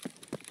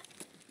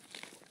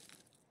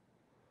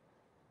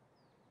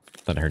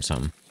 Thought I heard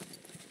something.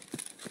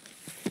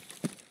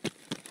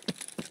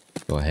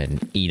 Go ahead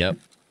and eat up.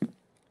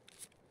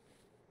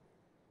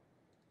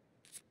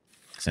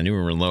 So I knew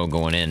we were low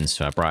going in,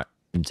 so I brought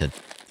into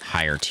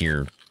higher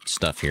tier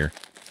stuff here.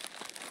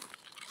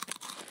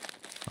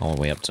 All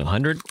the way up to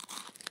 100.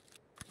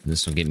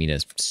 This will get me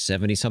to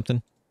 70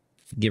 something,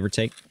 give or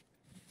take.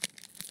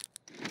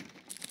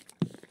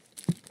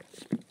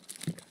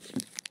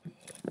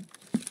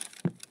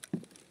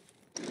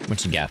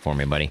 What you got for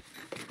me, buddy?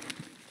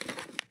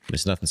 If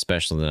it's nothing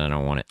special, then I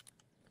don't want it.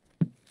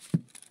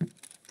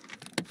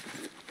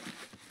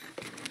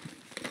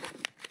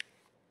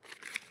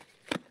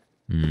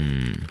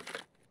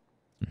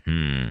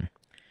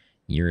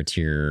 You're a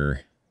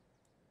tier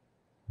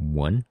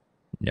 1?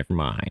 Never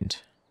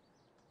mind.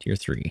 Tier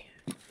 3.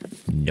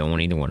 Don't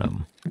want either one of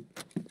them.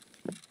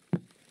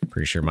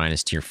 Pretty sure mine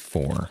is tier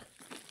 4.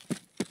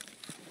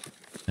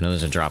 I know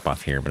there's a drop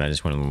off here, but I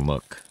just want to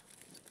look.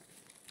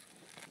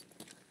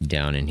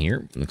 Down in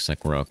here. Looks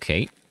like we're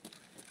okay.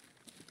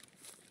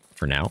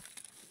 For now.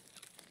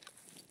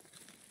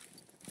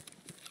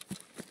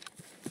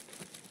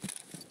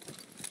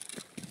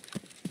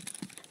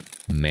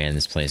 Man,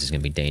 this place is going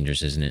to be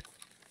dangerous, isn't it?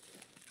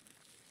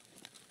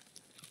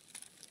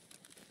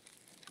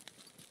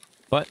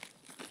 But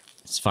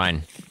it's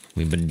fine.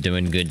 We've been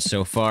doing good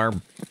so far.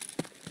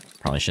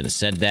 Probably should have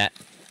said that.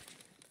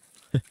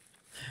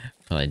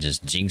 Probably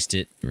just jinxed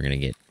it. We're going to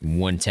get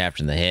one tapped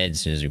in the head as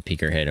soon as we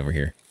peek our head over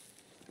here.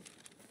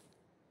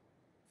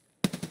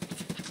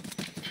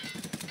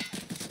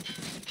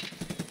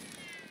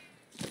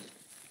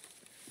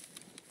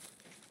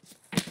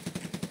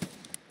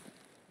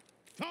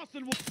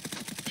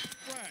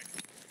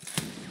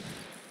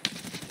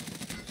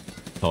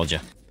 Told you.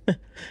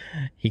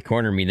 He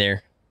cornered me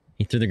there.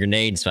 He threw the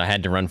grenade, so I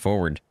had to run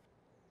forward.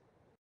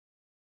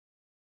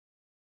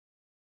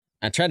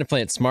 I tried to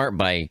play it smart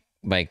by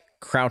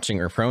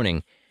crouching or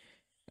proning,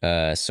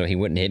 so he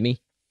wouldn't hit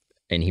me,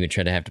 and he would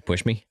try to have to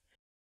push me.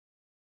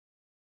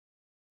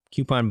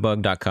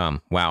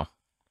 Couponbug.com. Wow.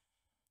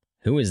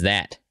 Who is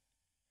that?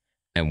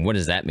 And what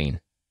does that mean?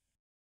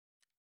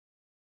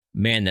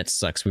 Man, that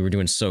sucks. We were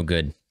doing so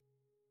good.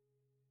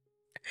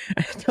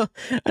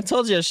 I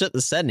told you I shouldn't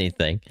have said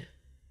anything.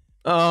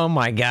 Oh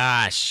my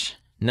gosh.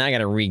 Now I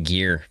gotta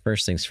re-gear.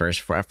 First things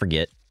first, before I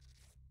forget.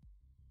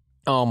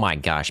 Oh my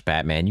gosh,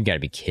 Batman, you gotta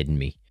be kidding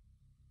me.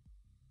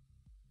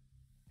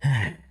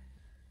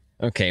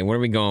 Okay, what are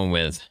we going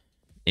with?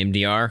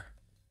 MDR?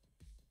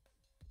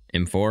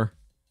 M4?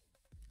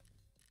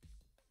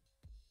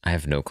 I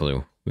have no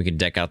clue. We could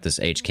deck out this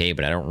HK,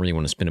 but I don't really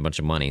want to spend a bunch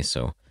of money,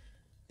 so I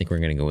think we're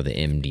gonna go with the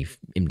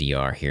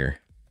MDR here.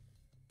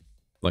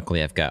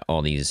 Luckily, I've got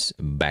all these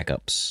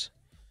backups.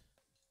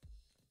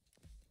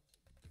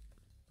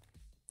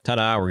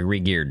 Ta-da, we're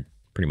re-geared,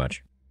 pretty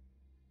much.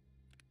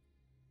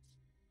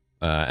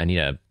 I need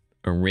a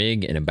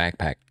rig and a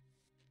backpack.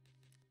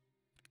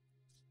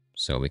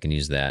 So we can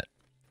use that.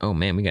 Oh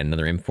man, we got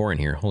another M4 in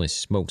here. Holy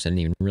smokes, I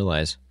didn't even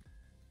realize.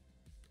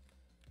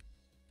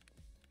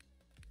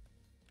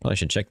 Probably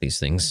should check these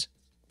things.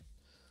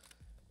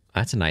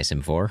 That's a nice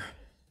M4.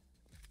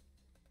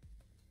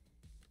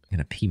 I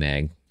got a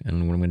PMag. I don't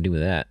know what I'm going to do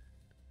with that.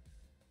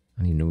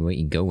 I don't even know what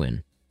you go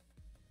in.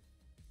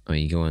 Oh,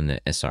 you go in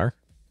the SR?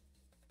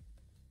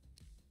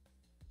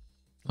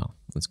 Oh,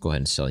 let's go ahead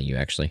and sell you,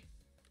 actually.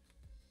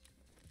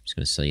 I'm just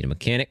going to sell you to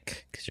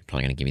mechanic, because you're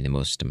probably going to give me the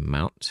most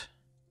amount.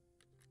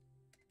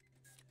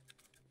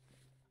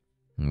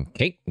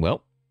 Okay,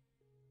 well.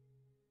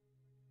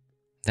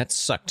 That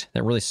sucked.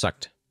 That really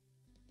sucked.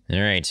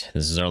 Alright,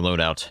 this is our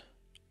loadout.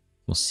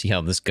 We'll see how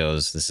this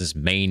goes. This is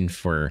made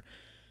for...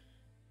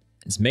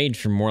 It's made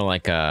for more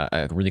like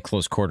a really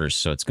close quarters,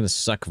 so it's going to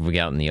suck if we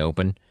get out in the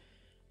open.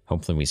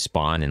 Hopefully we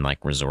spawn in,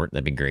 like, resort.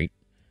 That'd be great.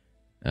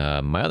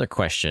 My other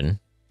question...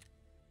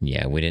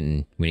 Yeah, we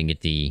didn't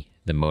get the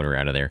motor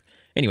out of there.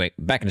 Anyway,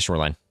 back into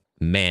Shoreline.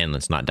 Man,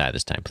 let's not die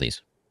this time,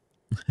 please.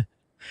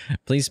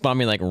 Please spawn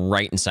me, like,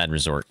 right inside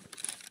resort.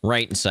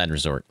 Right inside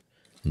resort.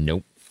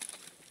 Nope.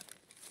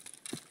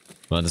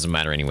 Well, it doesn't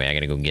matter anyway. I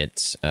gotta go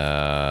get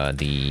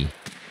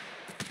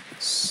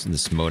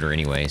this motor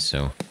anyway,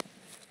 so...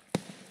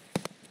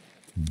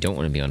 Don't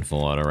want to be on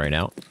full auto right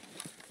now.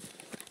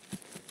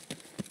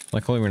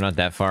 Luckily, we're not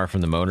that far from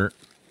the motor.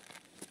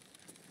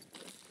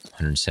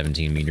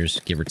 117 meters,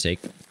 give or take.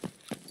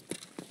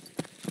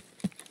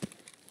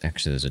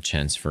 Actually, there's a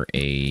chance for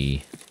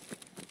a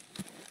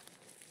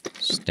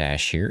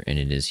stash here, and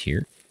it is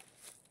here.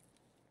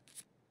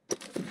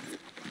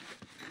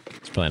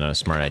 It's probably not a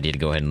smart idea to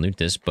go ahead and loot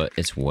this, but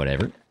it's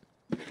whatever.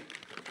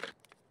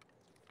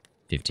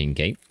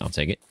 15k, I'll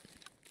take it.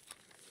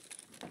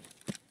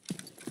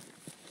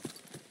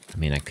 I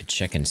mean, I could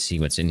check and see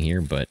what's in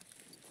here, but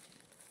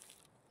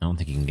I don't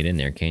think you can get in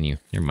there, can you?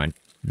 Never mind.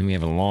 Then we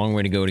have a long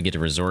way to go to get to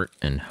resort,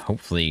 and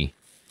hopefully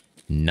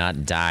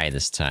not die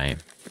this time.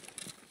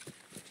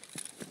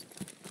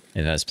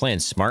 If I was playing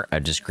smart,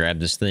 I'd just grab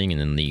this thing and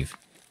then leave.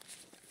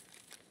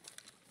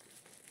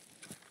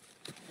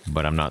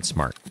 But I'm not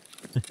smart.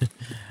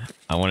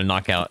 I want to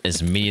knock out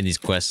as many of these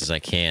quests as I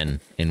can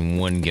in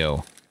one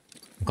go.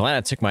 I'm glad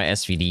I took my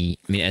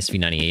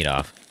SV98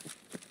 off.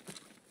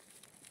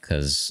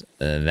 Because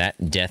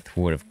that death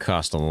would have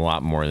cost a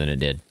lot more than it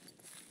did.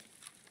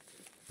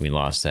 We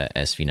lost that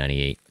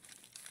SV98.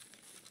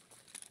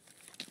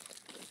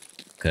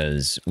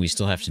 Because we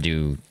still have to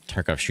do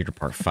Tarkov Shooter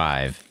Part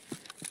 5.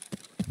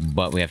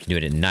 But we have to do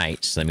it at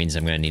night, so that means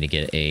I'm going to need to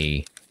get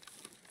a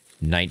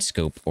night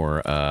scope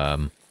or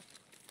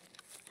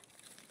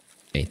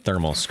a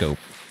thermal scope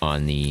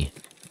on the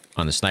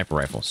sniper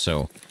rifle.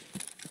 So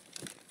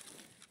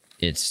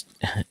it's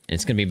going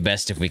to be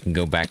best if we can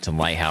go back to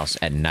Lighthouse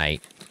at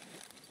night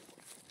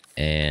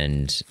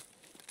and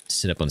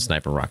sit up on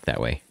Sniper Rock that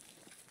way.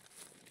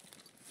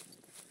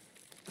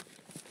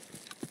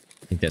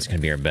 I think that's going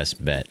to be our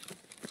best bet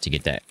to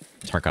get that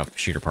Tarkov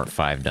Shooter Part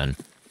 5 done.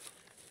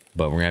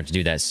 But we're going to have to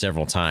do that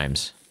several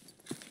times,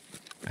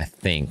 I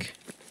think.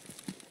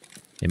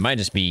 It might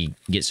just be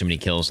get so many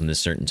kills in this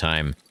certain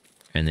time,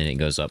 and then it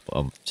goes up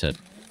to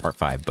Part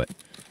 5, but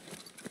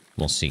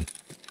we'll see.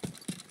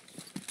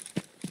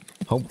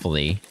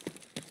 Hopefully,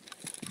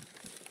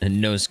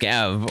 no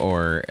scav,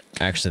 or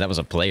actually that was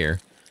a player.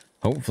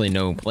 Hopefully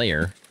no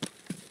player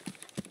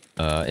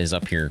is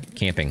up here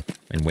camping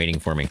and waiting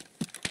for me.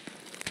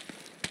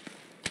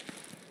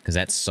 Because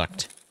that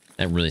sucked.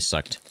 That really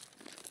sucked.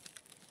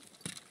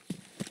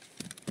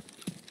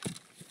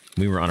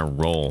 We were on a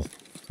roll.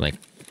 Like,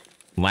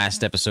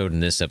 last episode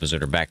and this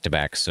episode are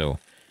back-to-back, so...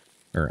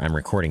 Or, I'm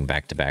recording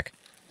back-to-back.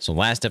 So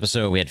last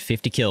episode, we had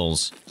 50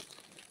 kills,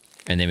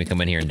 and then we come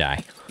in here and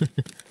die.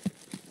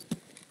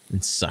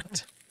 It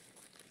sucked.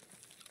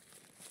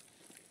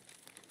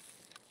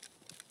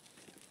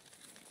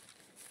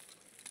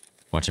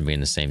 Watch him be in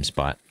the same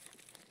spot.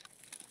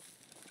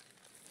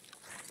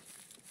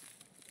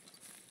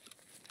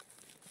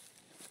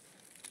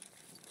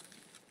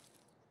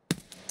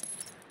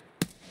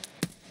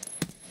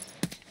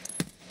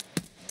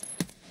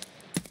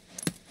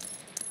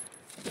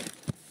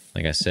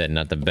 Like I said,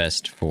 not the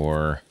best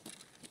for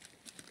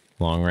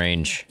long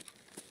range.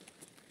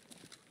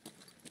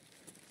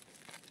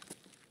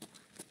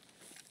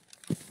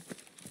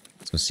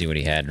 Let's go see what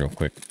he had real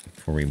quick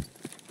before we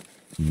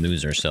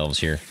lose ourselves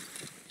here.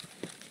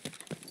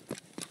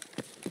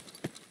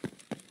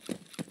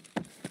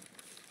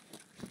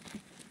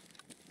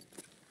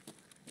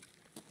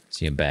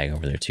 See a bag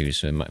over there too,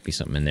 so it might be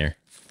something in there.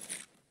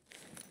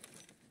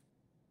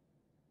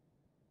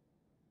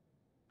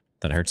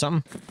 Thought I heard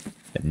something?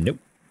 But nope.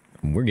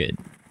 We're good.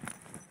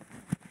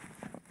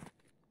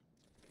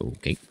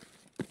 Okay.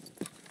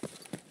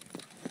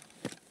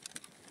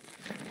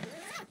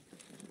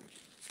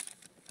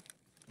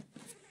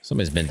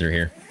 Somebody's been through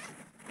here.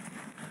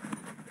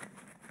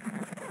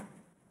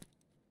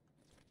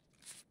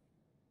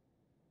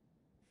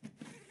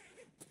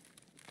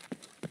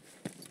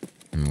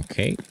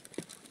 Okay.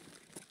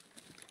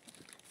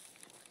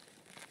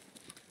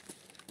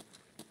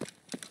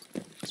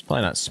 It's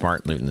probably not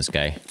smart looting this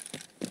guy.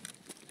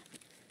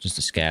 Just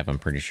a scav, I'm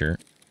pretty sure.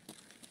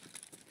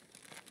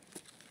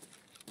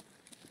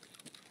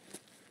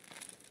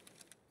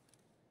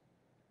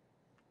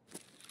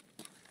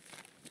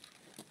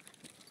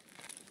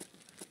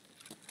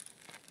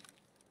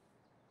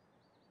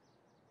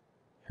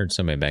 Heard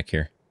somebody back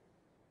here.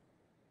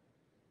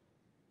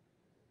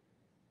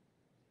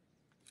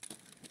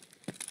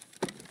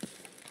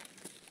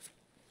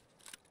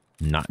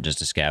 Not just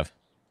a scav.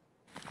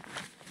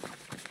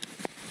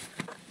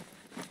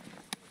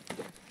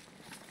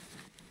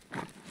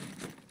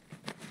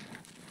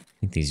 I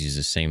think these use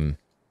the same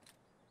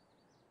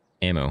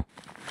ammo.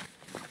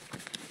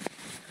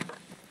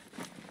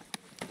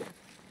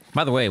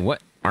 By the way,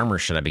 what armor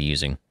should I be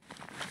using?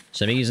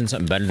 Should I be using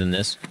something better than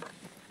this?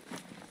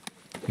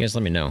 You guys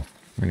let me know. I'm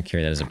gonna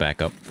carry that as a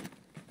backup.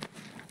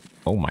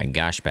 Oh my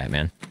gosh,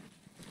 Batman.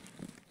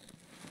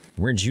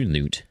 Where'd you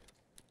loot?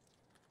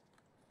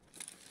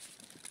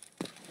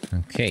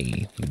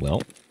 Okay,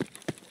 well.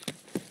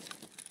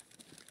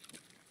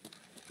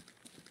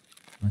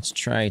 Let's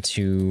try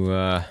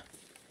to,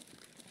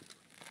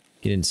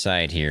 get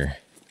inside here.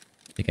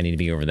 I think I need to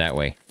be over that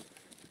way.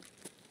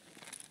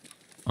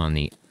 On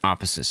the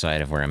opposite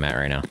side of where I'm at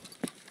right now.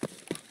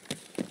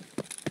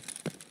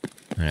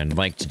 And I'd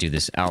like to do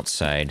this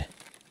outside.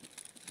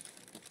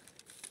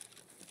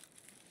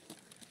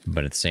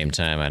 But at the same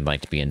time, I'd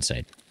like to be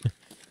inside.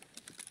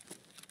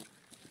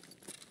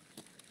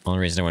 Only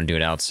reason I want to do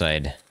it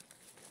outside is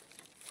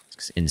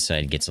because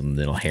inside gets a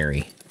little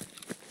hairy.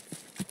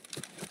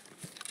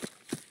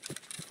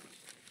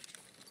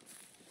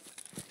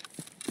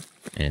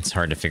 And it's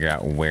hard to figure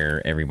out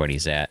where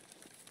everybody's at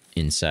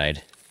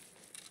inside.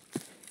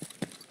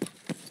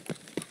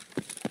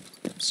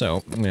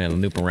 So, I'm going to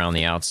loop around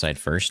the outside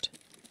first.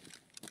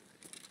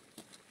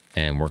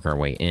 And work our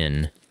way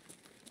in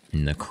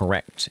the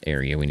correct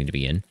area we need to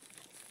be in.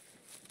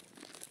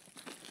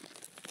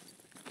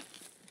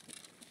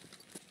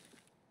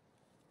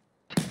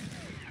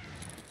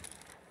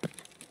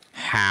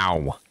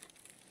 How?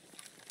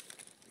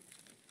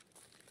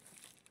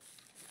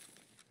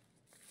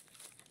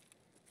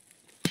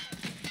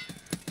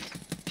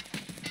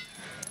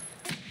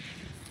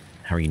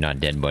 How are you not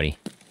dead, buddy?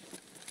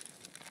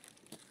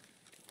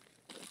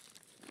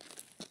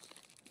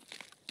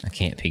 I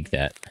can't peek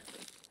that.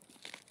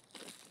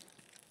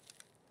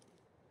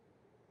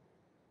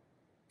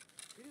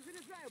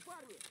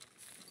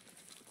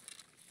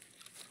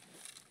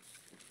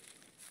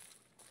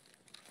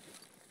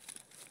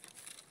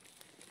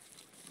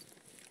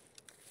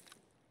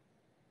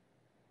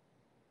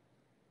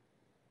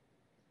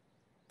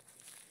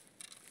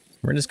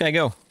 Where'd this guy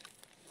go?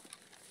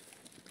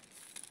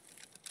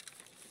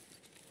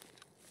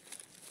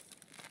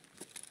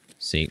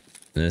 See,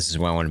 this is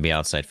why I want to be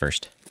outside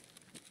first.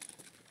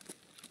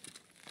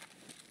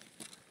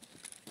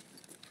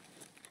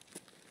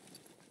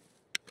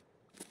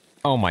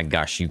 Oh my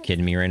gosh, you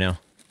kidding me right now?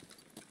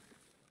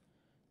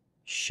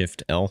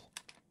 Shift L,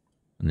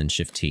 and then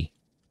Shift T.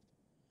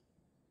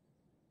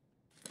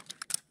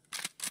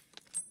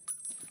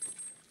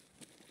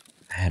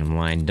 I had him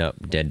lined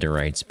up dead to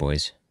rights,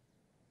 boys.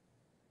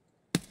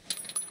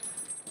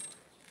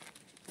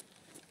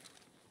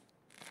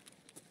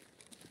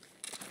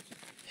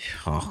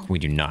 Oh, we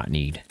do not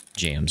need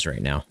jams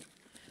right now.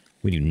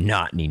 We do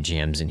not need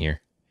jams in here.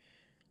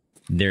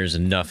 There's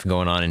enough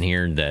going on in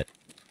here that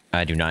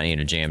I do not need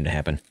a jam to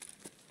happen.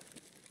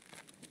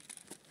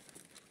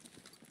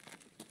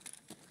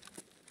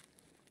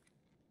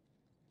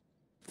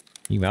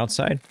 You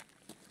outside?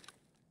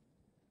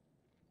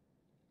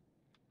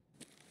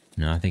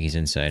 No, I think he's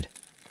inside.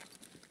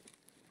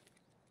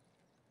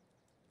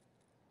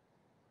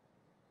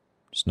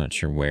 Just not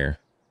sure where.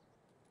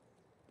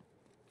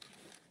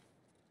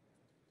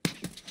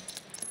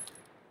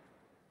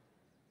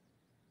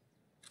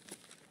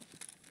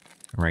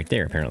 Right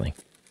there, apparently.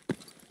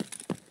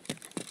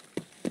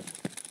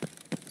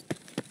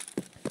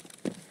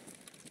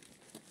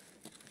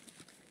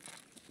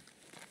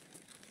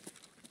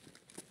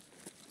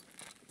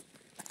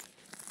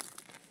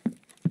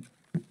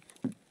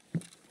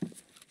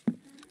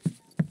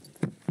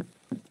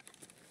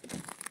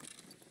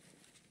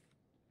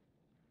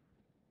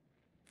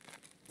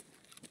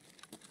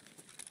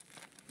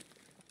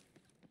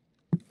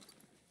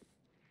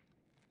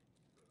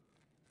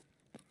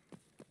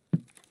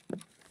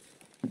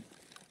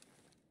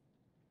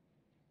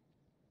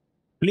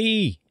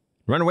 Flee!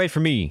 Run away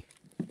from me!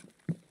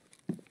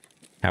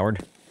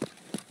 Howard.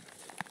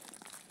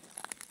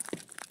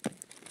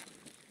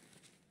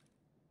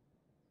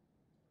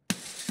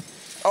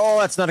 Oh,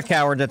 that's not a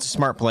coward. That's a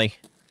smart play.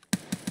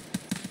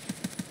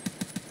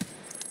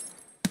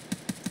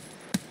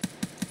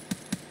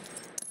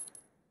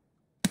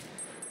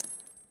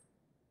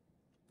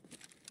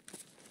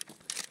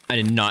 I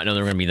did not know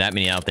there were going to be that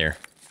many out there.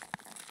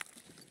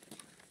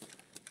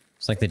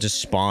 It's like they just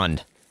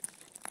spawned.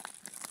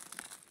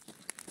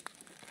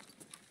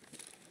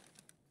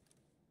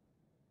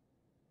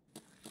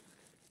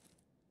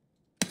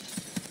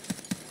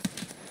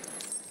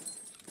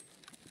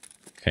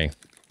 Okay.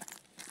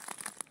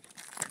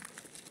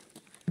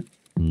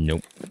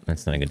 Nope.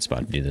 That's not a good spot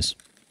to do this.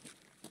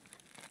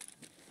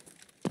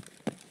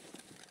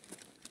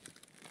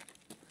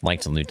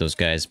 Like to loot those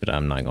guys, but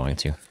I'm not going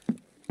to.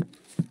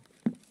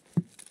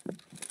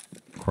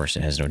 Of course,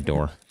 it has no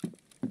door.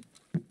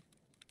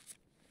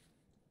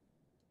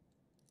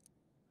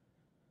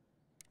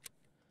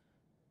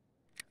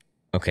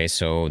 Okay,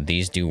 so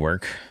these do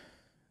work.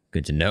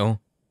 Good to know.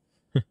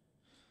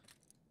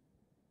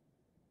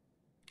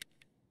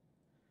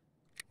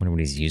 Wonder what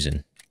he's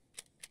using.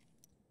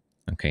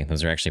 Okay,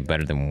 those are actually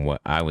better than what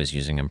I was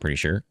using, I'm pretty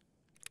sure.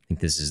 I think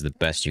this is the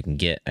best you can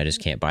get. I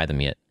just can't buy them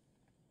yet.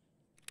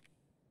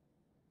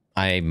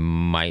 I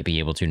might be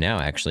able to now,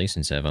 actually,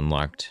 since I've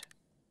unlocked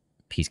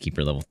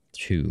Peacekeeper level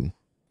 2.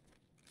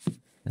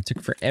 That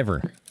took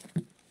forever.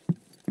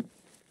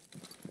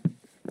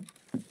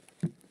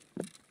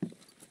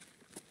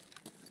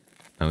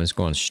 I was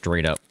going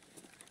straight up.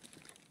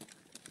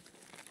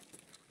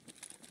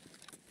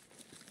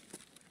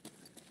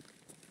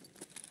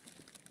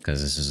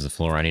 Because this is the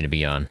floor I need to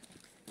be on.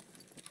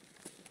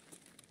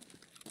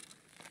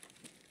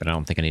 But I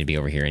don't think I need to be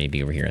over here. I need to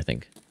be over here, I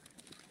think.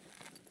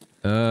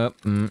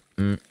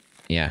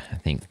 Yeah, I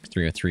think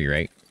 303,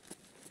 right?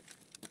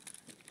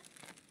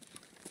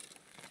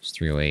 It's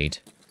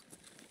 308.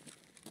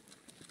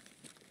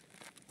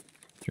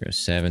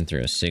 307,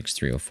 306,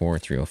 304,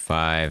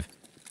 305,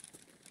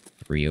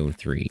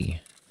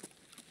 303.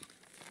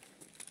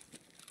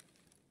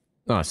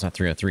 Oh, it's not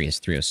 303, it's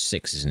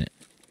 306, isn't it?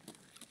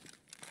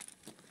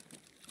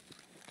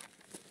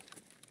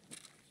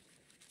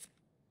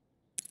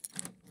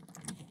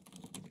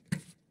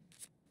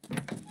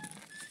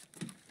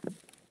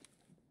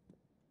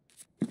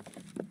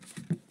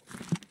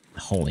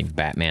 Holy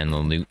Batman, the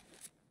loot.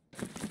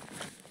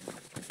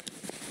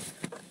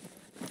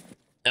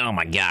 Oh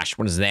my gosh,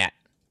 what is that?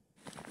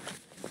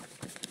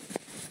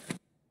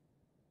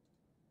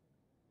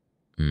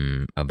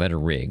 A better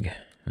rig.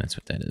 That's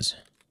what that is.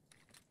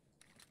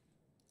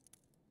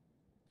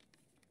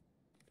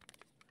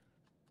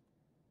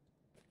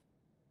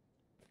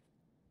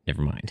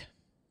 Never mind.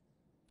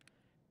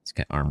 It's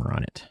got armor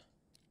on it.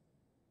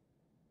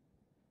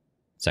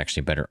 It's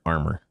actually better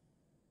armor,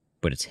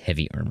 but it's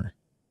heavy armor.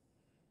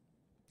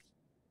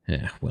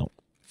 Yeah, well,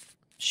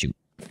 shoot.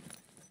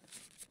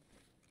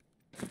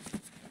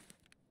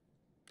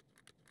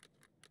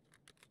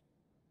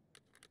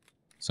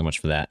 So much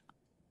for that.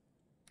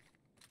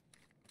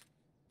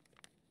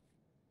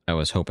 I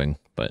was hoping,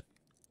 but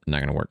not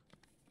gonna work.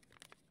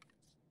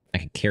 I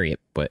could carry it,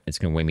 but it's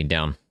gonna weigh me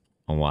down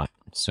a lot,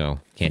 so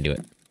can't do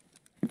it.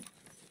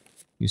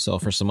 You sell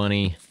for some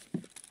money.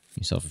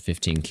 You sell for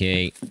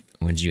 15K.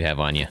 What did you have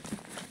on you?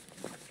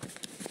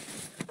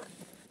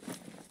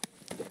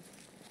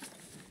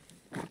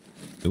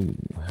 Ooh,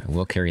 I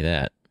will carry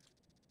that.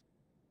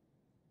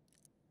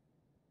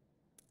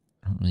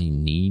 I don't really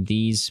need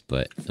these,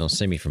 but they'll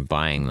save me from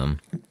buying them.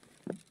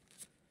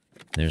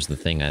 There's the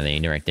thing I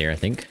need right there, I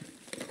think.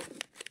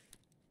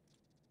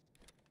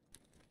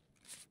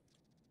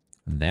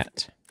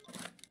 That.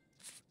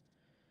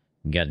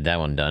 Got that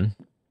one done.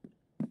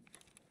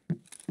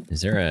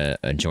 Is there a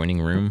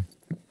adjoining room?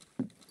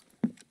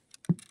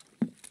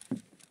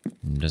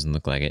 Doesn't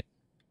look like it.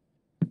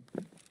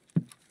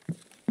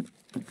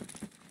 I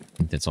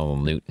think that's all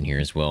the loot in here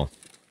as well.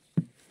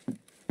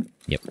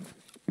 Yep.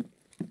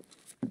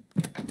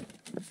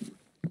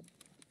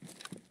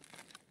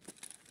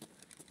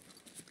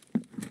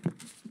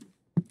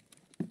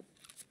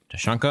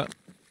 Tashanka.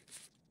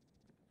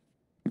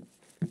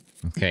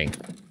 Okay.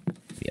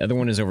 The other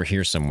one is over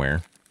here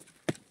somewhere.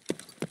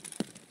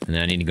 And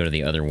then I need to go to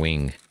the other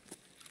wing.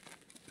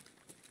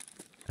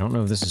 I don't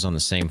know if this is on the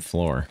same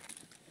floor.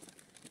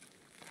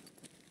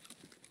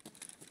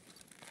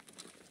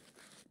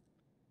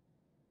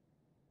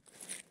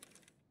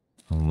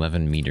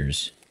 $11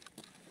 meters.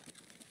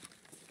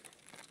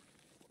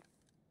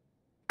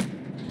 I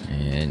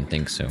didn't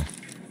think so.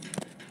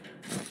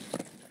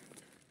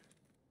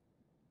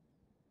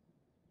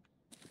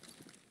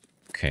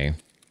 Okay.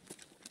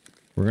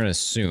 We're gonna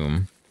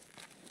assume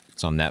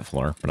it's on that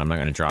floor, but I'm not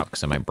gonna drop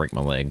because I might break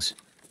my legs.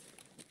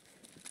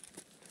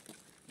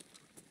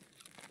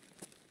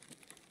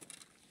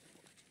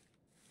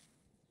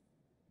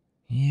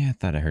 Yeah, I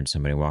thought I heard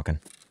somebody walking.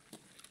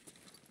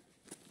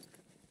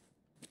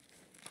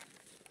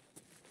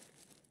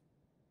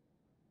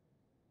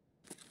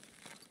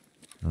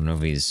 I don't know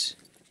if he's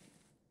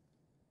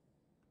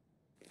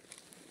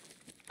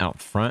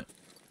out front.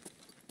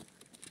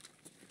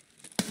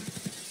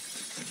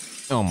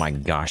 Oh my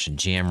gosh, a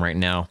jam right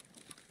now.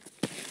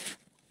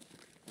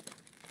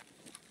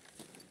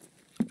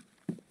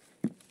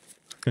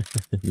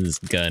 This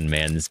gun,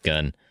 man, this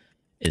gun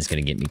is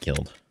gonna get me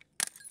killed.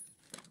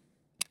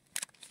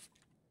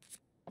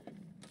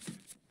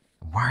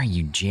 Why are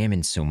you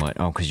jamming so much?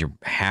 Oh, because you're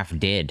half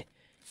dead.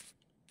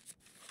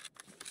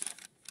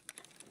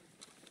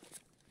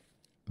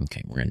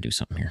 Okay, we're gonna do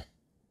something here.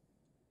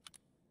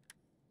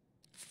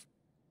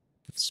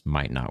 This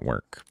might not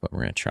work, but we're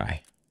gonna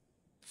try.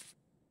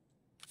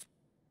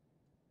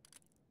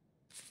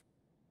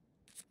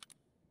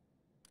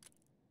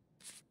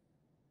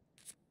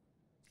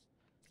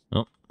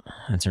 Oh,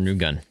 that's our new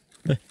gun.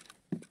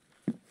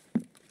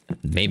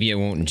 Maybe it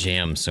won't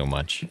jam so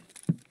much.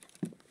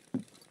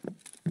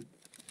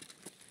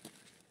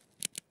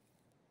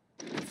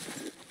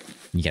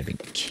 You gotta be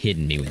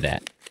kidding me with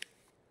that.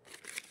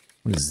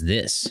 What is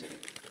this?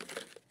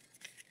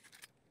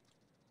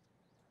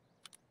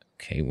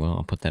 Okay, well,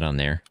 I'll put that on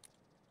there.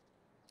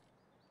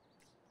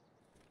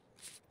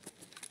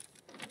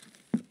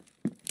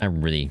 I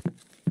really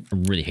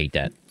hate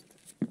that.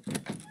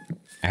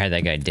 I had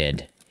that guy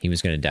dead. He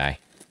was gonna die.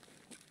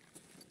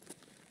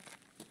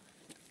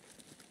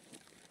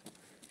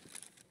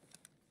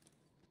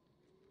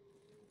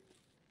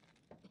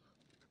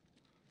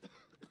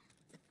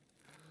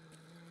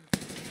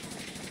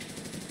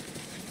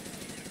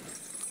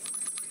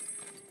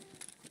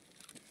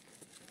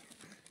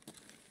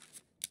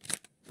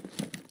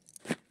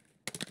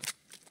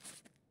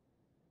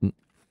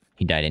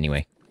 He died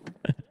anyway.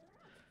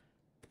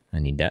 I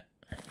need that.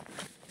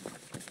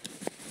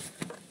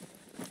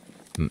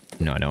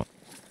 No, I don't.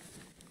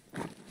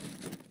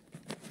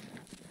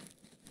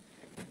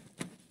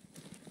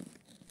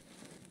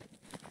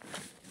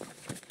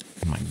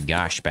 Oh my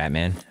gosh,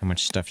 Batman. How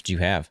much stuff did you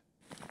have?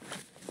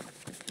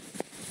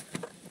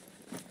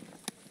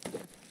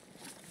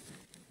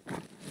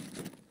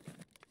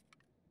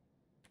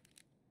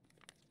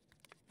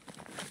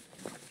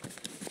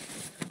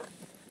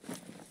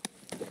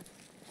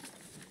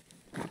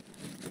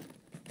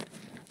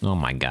 Oh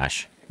my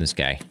gosh, this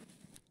guy.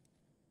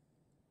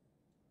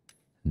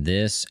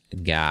 This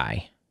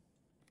guy.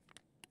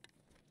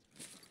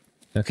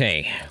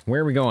 Okay,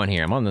 where are we going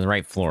here? I'm on the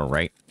right floor,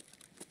 right?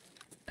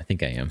 I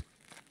think I am.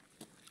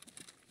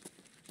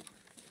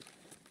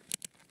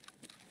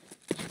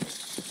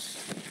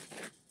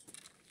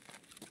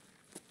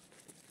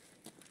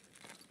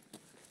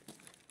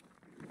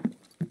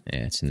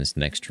 Yeah, it's in this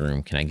next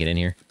room. Can I get in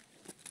here?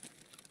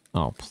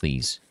 Oh,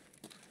 please.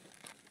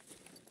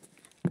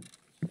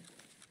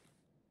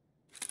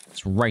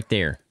 It's right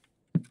there.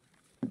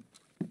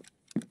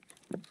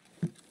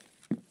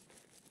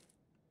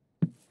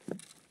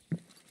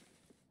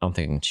 I don't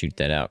think I can shoot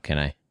that out, can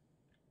I?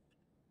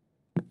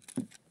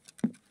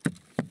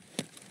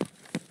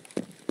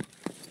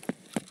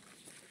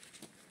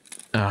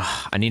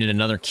 Ah, I needed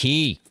another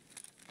key.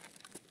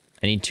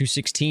 I need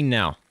 216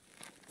 now.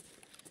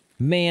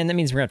 Man, that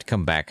means we're gonna have to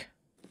come back.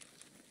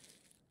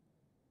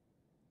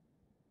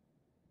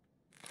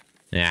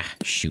 Ah,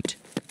 shoot.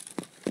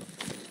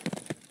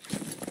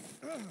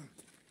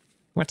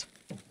 What?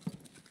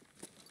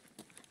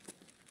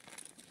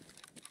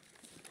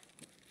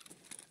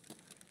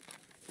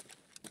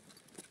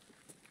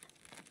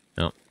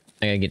 Oh,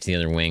 I gotta get to the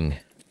other wing.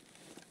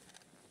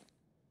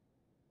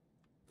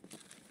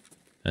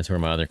 That's where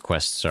my other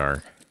quests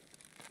are.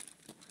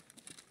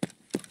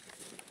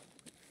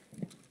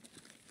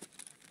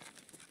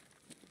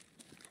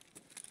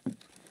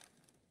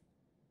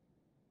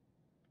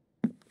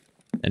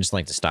 I just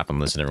like to stop and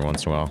listen every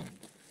once in a while.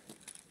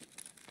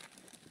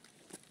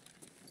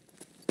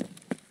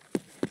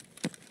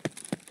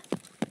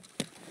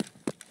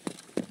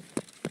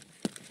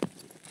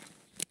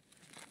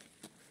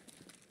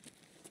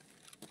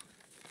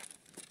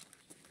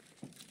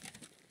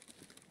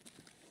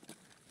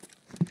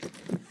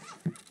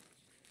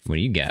 What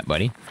do you got,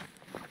 buddy?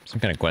 Some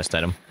kind of quest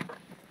item.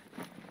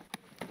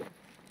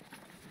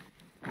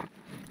 I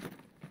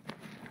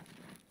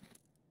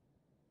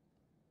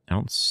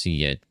don't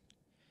see it.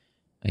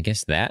 I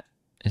guess that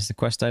is the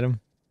quest item.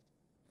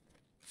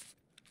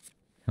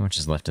 How much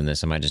is left in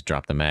this? I might just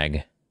drop the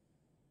mag.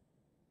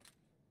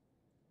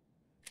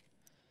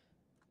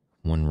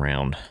 1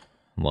 round.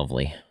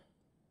 Lovely.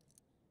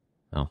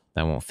 Oh,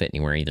 that won't fit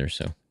anywhere either,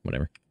 so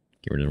whatever.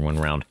 Get rid of the 1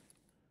 round.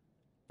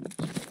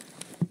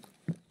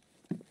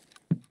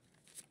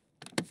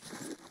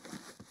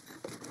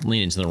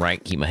 Leaning to the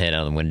right, keep my head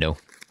out of the window. Or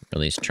at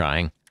least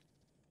trying.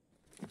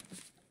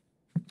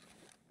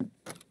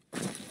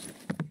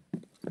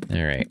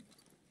 Alright.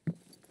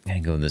 Gotta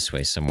go this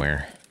way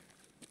somewhere.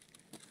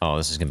 Oh,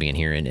 this is gonna be in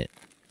here, isn't it?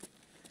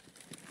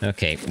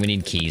 Okay, we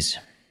need keys.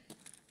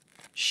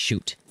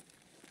 Shoot.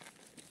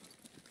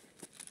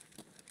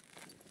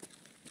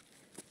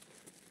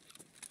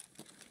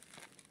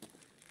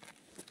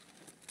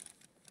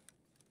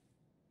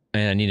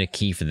 And I need a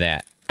key for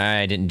that.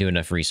 I didn't do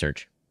enough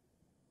research.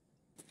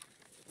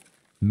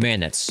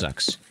 Man, that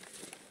sucks.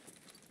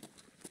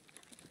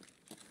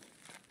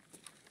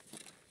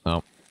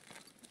 Well,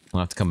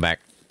 I'll have to come back.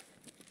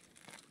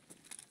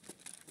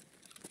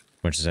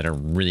 Much as I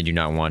really do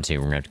not want to,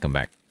 we're gonna have to come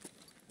back.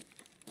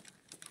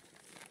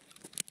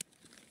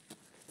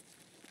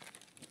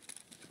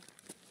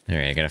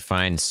 Alright, I gotta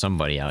find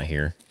somebody out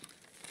here.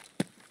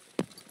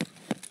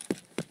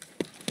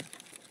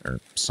 Or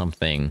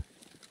something.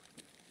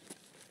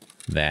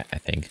 That, I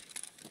think.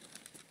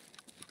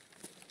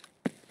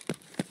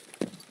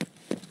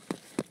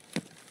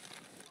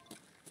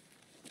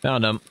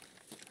 Found them.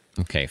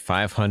 Okay,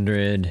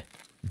 500,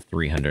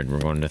 300. We're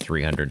going to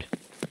 300.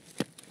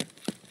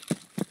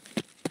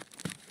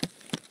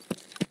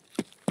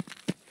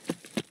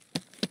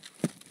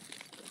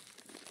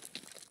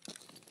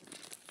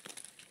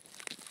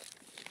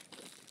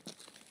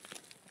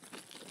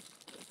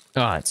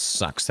 Oh, it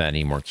sucks that I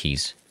need more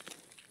keys.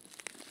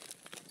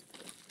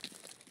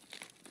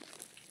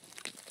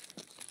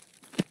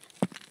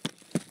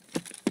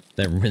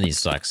 That really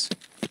sucks.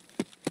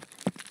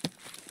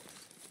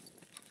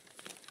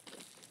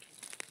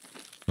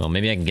 Well,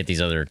 maybe I can get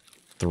these other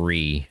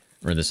 3,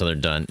 or this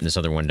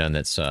other one done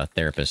that's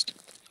therapist.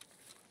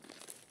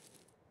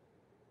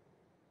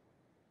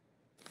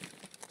 I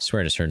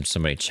swear I just heard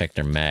somebody check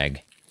their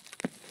mag.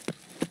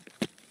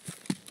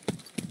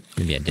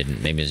 Maybe I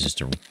didn't. Maybe it's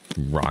just a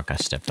rock I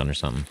stepped on or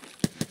something.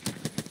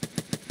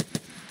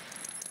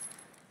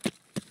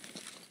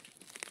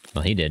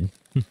 Well, he did.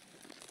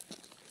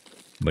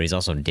 But he's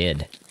also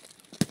dead.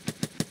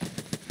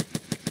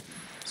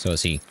 So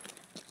is he.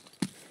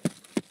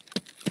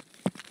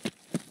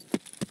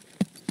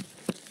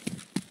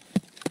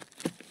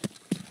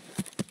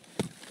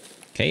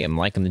 Okay, I'm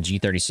liking the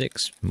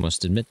G36.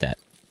 Must admit that.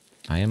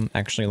 I am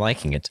actually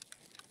liking it.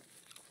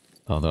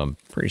 Although I'm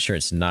pretty sure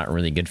it's not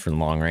really good for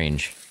long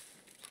range.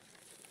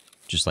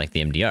 Just like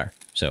the MDR.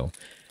 So,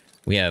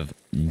 we have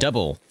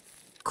double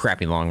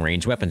crappy long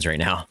range weapons right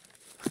now.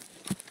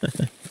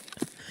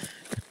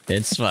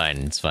 It's fine,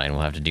 it's fine.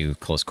 We'll have to do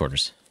close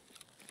quarters.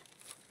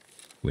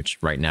 Which,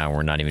 right now,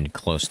 we're not even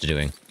close to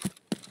doing.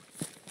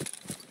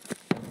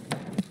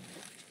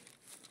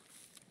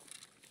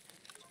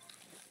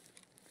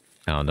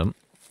 Found them.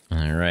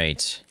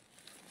 Alright.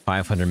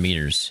 500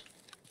 meters.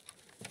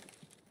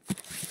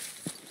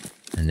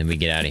 And then we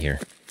get out of here.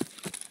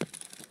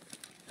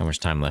 How much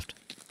time left?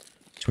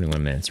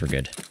 21 minutes, we're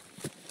good.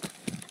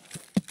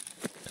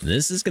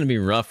 This is gonna be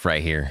rough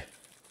right here.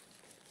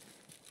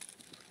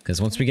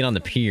 Because once we get on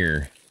the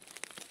pier,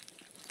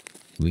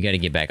 we gotta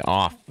get back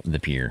off the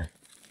pier.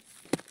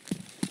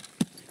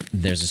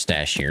 There's a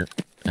stash here.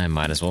 I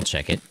might as well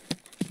check it.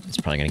 It's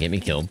probably gonna get me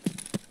killed.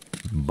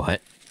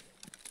 But,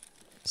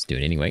 let's do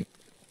it anyway.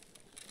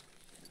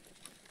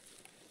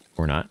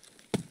 Or not.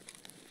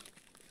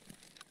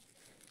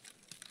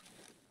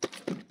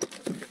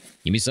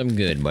 Give me something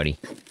good, buddy.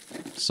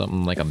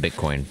 Something like a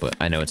Bitcoin, but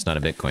I know it's not a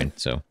Bitcoin,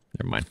 so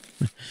never mind.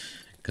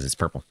 Because it's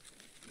purple.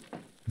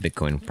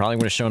 Bitcoin probably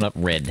would have shown up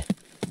red.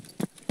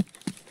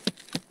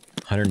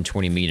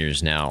 120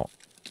 meters now.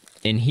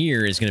 In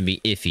here is going to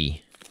be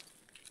iffy.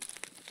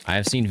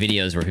 I've seen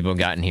videos where people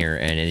got in here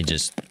and it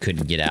just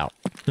couldn't get out.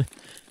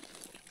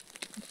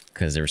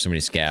 Because there were so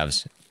many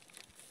scavs.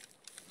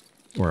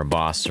 Or a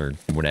boss or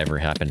whatever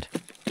happened.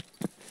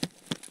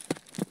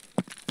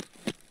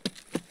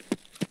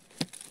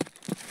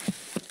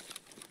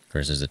 Of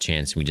course, there's a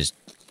chance we just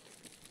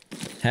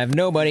have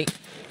nobody.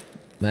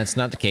 That's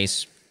not the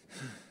case.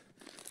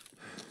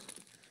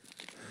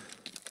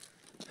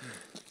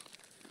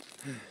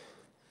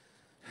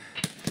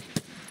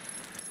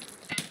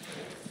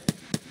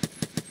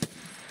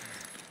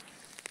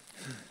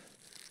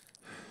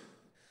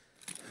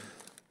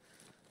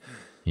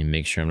 And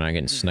make sure I'm not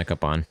getting snuck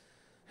up on.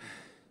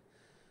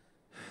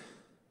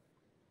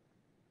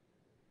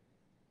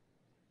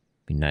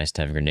 Be nice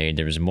to have a grenade.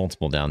 There was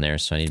multiple down there,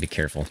 so I need to be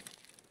careful.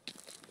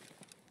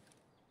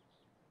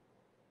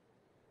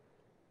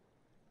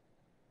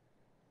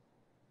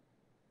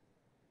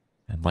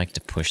 I'd like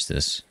to push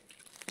this.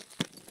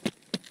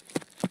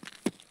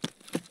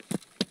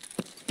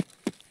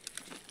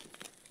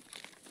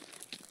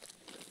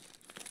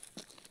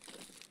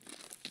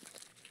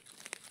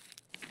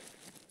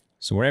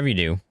 So whatever you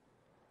do,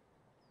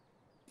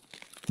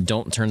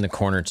 don't turn the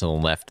corner to the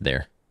left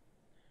there.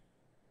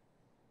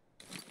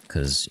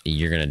 Because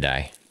you're gonna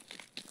die.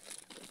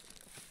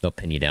 They'll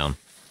pin you down.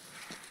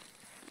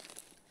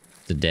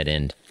 It's a dead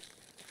end.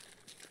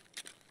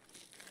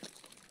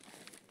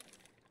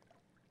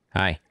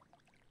 Hi.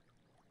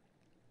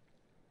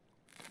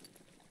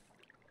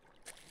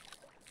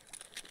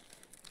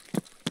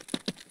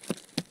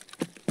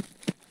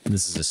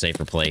 This is a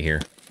safer play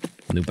here.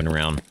 Looping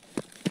around.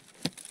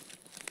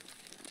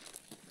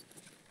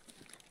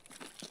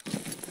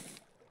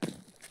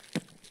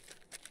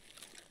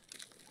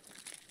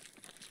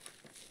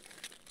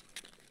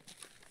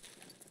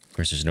 Of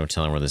course, there's no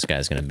telling where this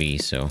guy's gonna be,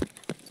 so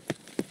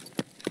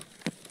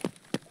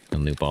I'll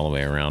loop all the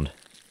way around.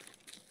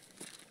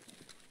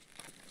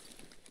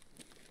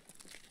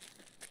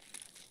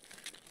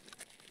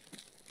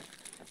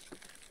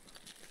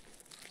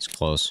 It's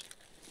close.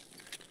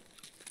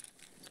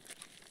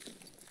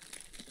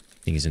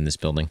 I think he's in this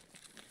building.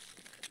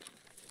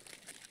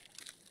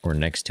 Or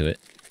next to it.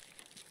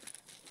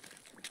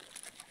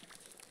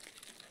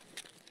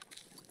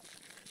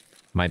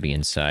 Might be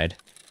inside.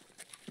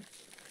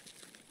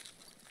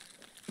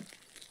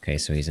 Okay,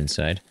 so he's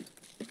inside.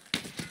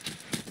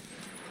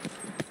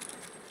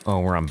 Oh,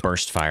 we're on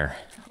burst fire.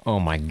 Oh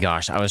my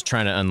gosh, I was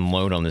trying to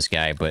unload on this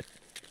guy, but...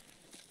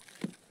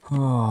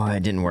 oh,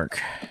 it didn't work.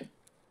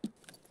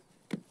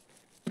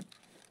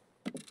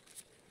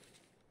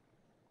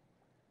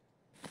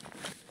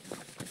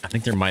 I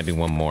think there might be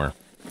one more.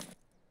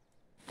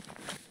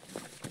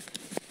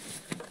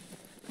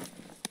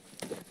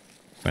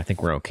 I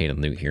think we're okay to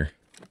loot here.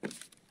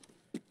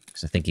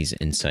 Because I think he's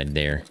inside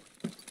there.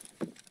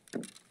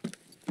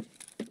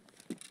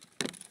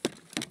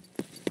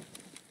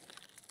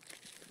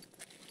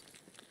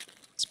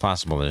 It's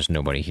possible there's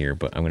nobody here,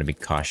 but I'm going to be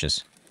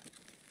cautious.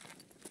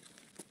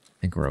 I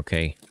think we're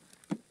okay.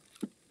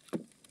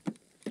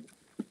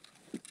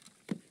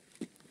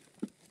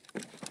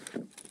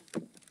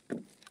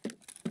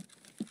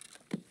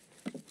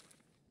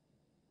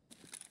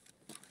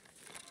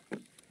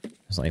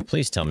 I was like,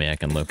 please tell me I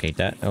can locate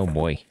that. Oh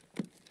boy.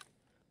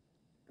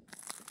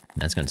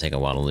 That's gonna take a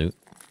while to loot.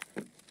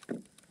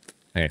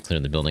 I gotta clear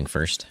the building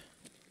first.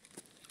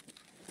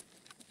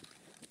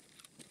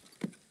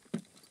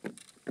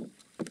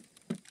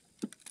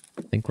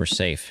 I think we're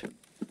safe.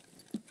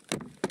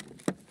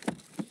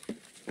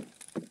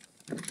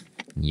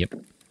 Yep.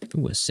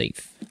 Ooh, we're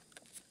safe.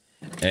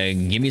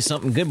 Give me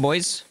something good,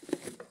 boys.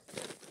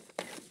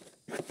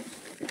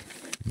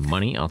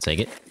 Money, I'll take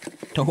it.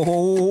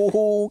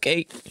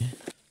 Okay.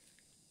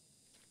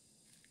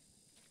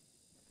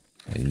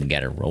 We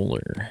got a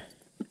roller.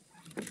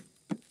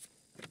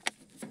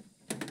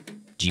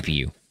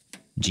 GPU.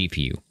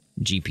 GPU.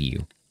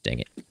 GPU. Dang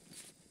it.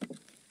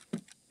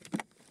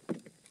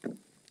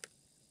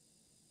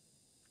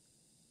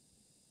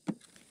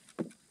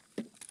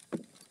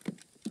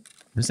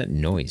 What is that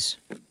noise?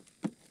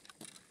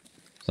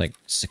 It's like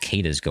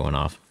cicadas going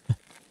off.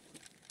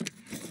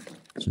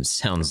 That's what it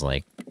sounds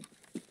like.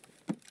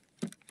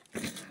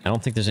 I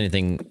don't think there's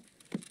anything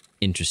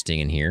interesting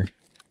in here.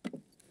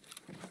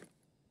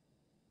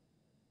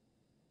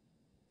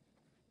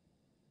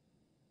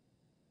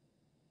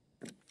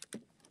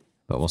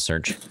 But we'll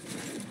search.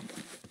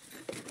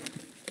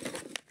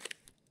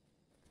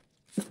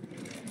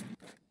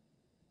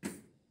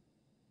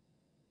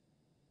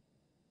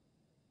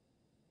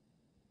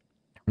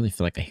 I really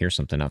feel like I hear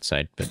something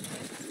outside, but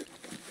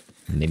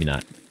maybe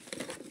not.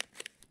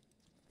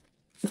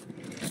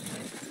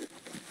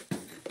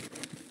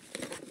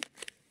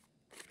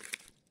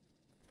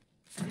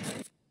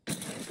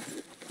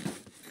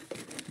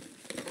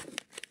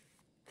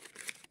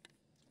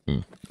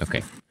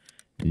 Okay.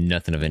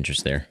 Nothing of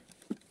interest there.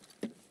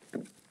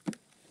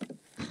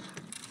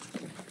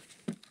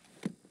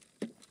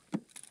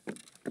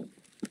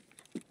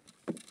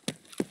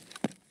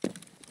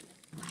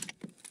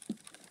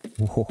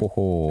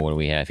 What do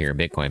we have here?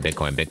 Bitcoin,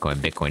 Bitcoin, Bitcoin,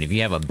 Bitcoin. If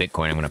you have a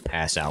Bitcoin, I'm going to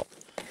pass out.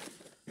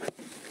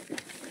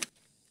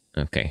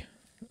 Okay.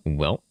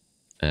 Well,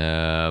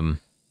 I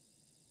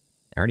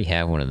already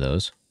have one of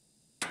those.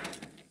 I'm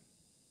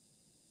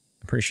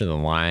pretty sure the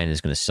line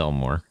is going to sell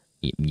more.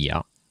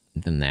 Yeah,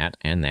 than that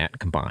and that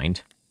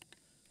combined.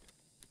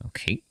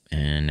 Okay,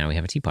 and now we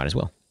have a teapot as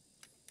well.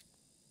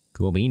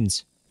 Cool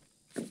beans.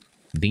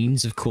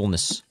 Beans of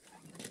coolness.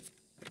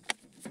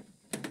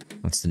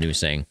 What's the new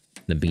saying?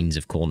 The beans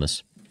of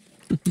coolness.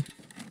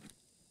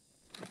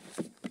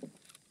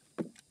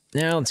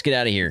 Now let's get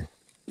out of here.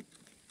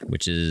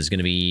 Which is going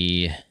to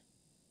be...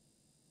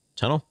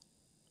 tunnel?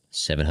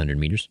 700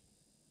 meters.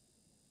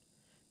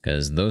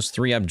 Because those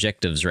 3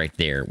 objectives right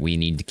there, we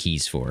need the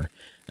keys for.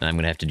 And I'm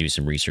going to have to do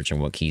some research on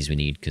what keys we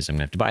need, because I'm going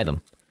to have to buy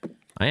them.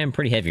 I am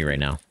pretty heavy right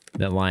now.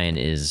 That lion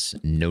is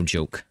no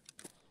joke.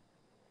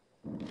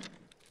 Oh,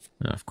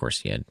 of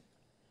course he had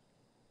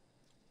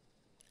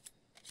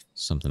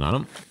something on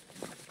him.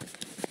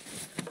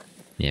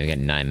 Yeah, we got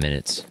 9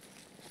 minutes.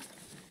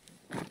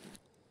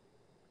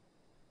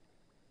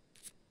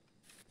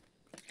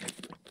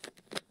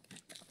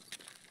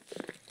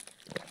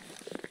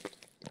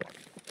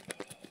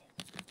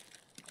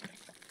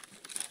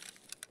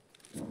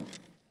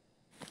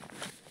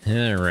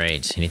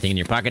 Alright, anything in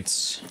your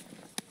pockets?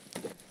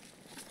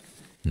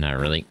 Not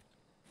really.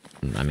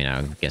 I mean,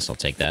 I guess I'll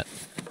take that.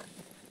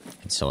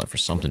 I'd sell it for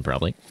something,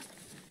 probably.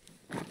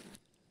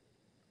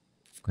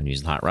 Gonna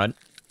use the hot rod.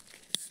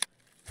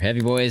 We're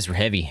heavy, boys, we're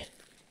heavy.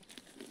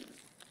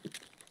 I'm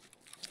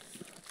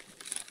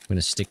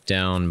gonna stick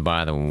down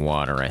by the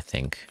water, I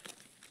think.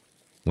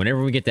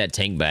 Whenever we get that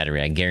tank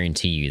battery, I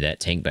guarantee you that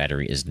tank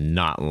battery is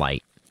not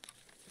light.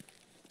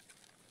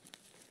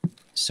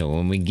 So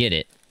when we get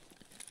it,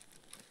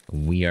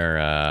 we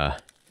are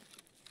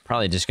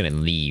probably just gonna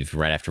leave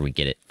right after we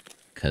get it,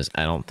 because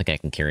I don't think I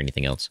can carry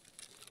anything else.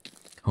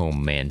 Oh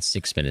man,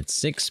 6 minutes.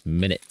 6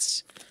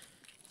 minutes.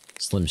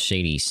 Slim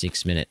Shady,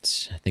 6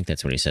 minutes. I think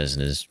that's what he says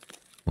in his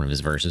one of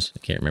his verses. I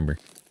can't remember.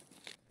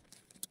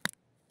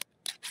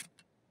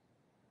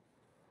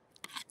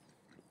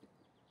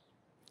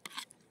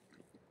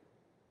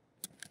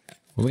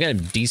 Well, we got a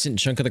decent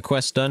chunk of the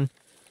quest done.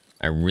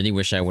 I really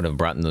wish I would have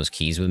brought in those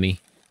keys with me,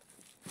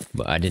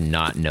 but I did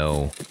not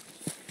know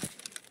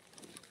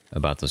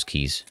about those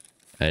keys.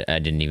 I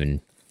didn't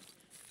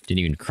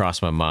even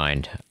cross my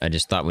mind. I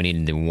just thought we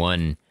needed the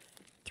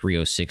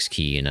 1-306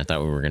 key, and I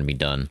thought we were going to be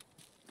done.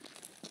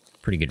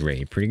 Pretty good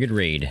raid. Pretty good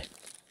raid.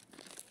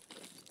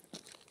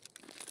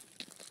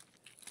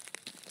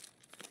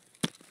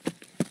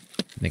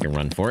 Make a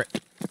run for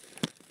it.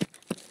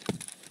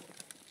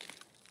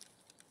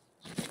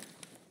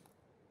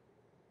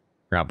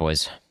 Right,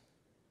 boys.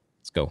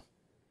 Let's go.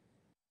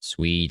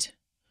 Sweet.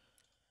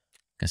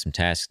 Got some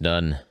tasks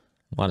done.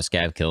 A lot of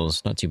scav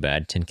kills. Not too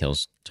bad. 10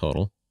 kills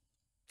total.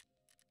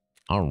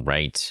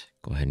 Alright.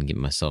 Go ahead and get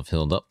myself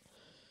healed up.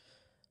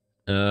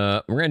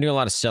 We're going to do a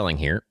lot of selling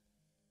here.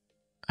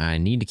 I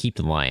need to keep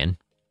the lion.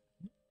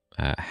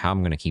 How I'm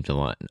going to keep the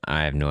lion...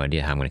 I have no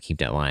idea how I'm going to keep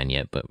that lion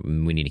yet, but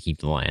we need to keep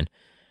the lion.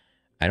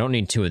 I don't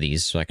need 2 of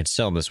these, so I could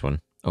sell this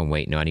one. Oh,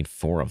 wait. No, I need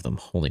 4 of them.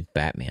 Holy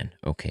Batman.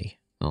 Okay.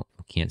 Well,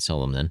 I can't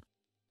sell them then.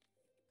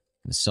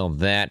 Gonna sell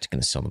that.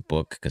 Gonna sell the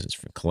book because it's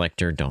for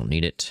collector. Don't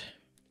need it.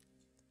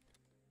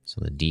 So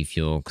the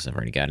defuel because I've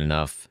already got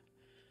enough.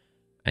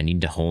 I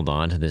need to hold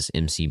on to this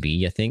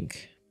MCB, I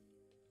think.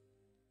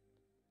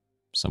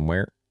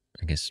 Somewhere.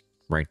 I guess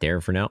right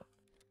there for now.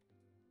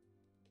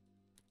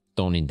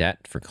 Don't need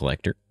that for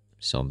collector.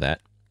 Sell that.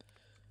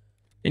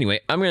 Anyway,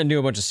 I'm gonna do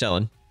a bunch of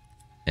selling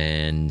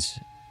and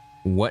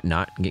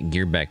whatnot. Get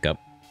geared back up.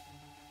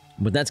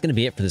 But that's gonna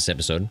be it for this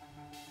episode.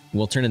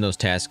 We'll turn in those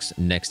tasks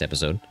next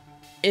episode.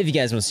 If you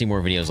guys want to see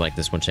more videos like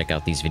this one, check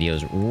out these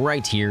videos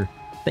right here.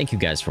 Thank you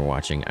guys for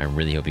watching. I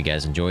really hope you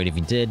guys enjoyed. If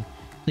you did,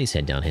 please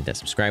head down, hit that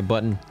subscribe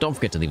button. Don't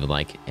forget to leave a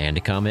like and a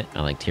comment.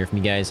 I like to hear from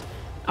you guys.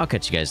 I'll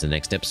catch you guys in the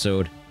next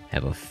episode.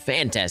 Have a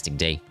fantastic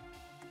day.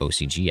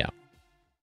 OCG out.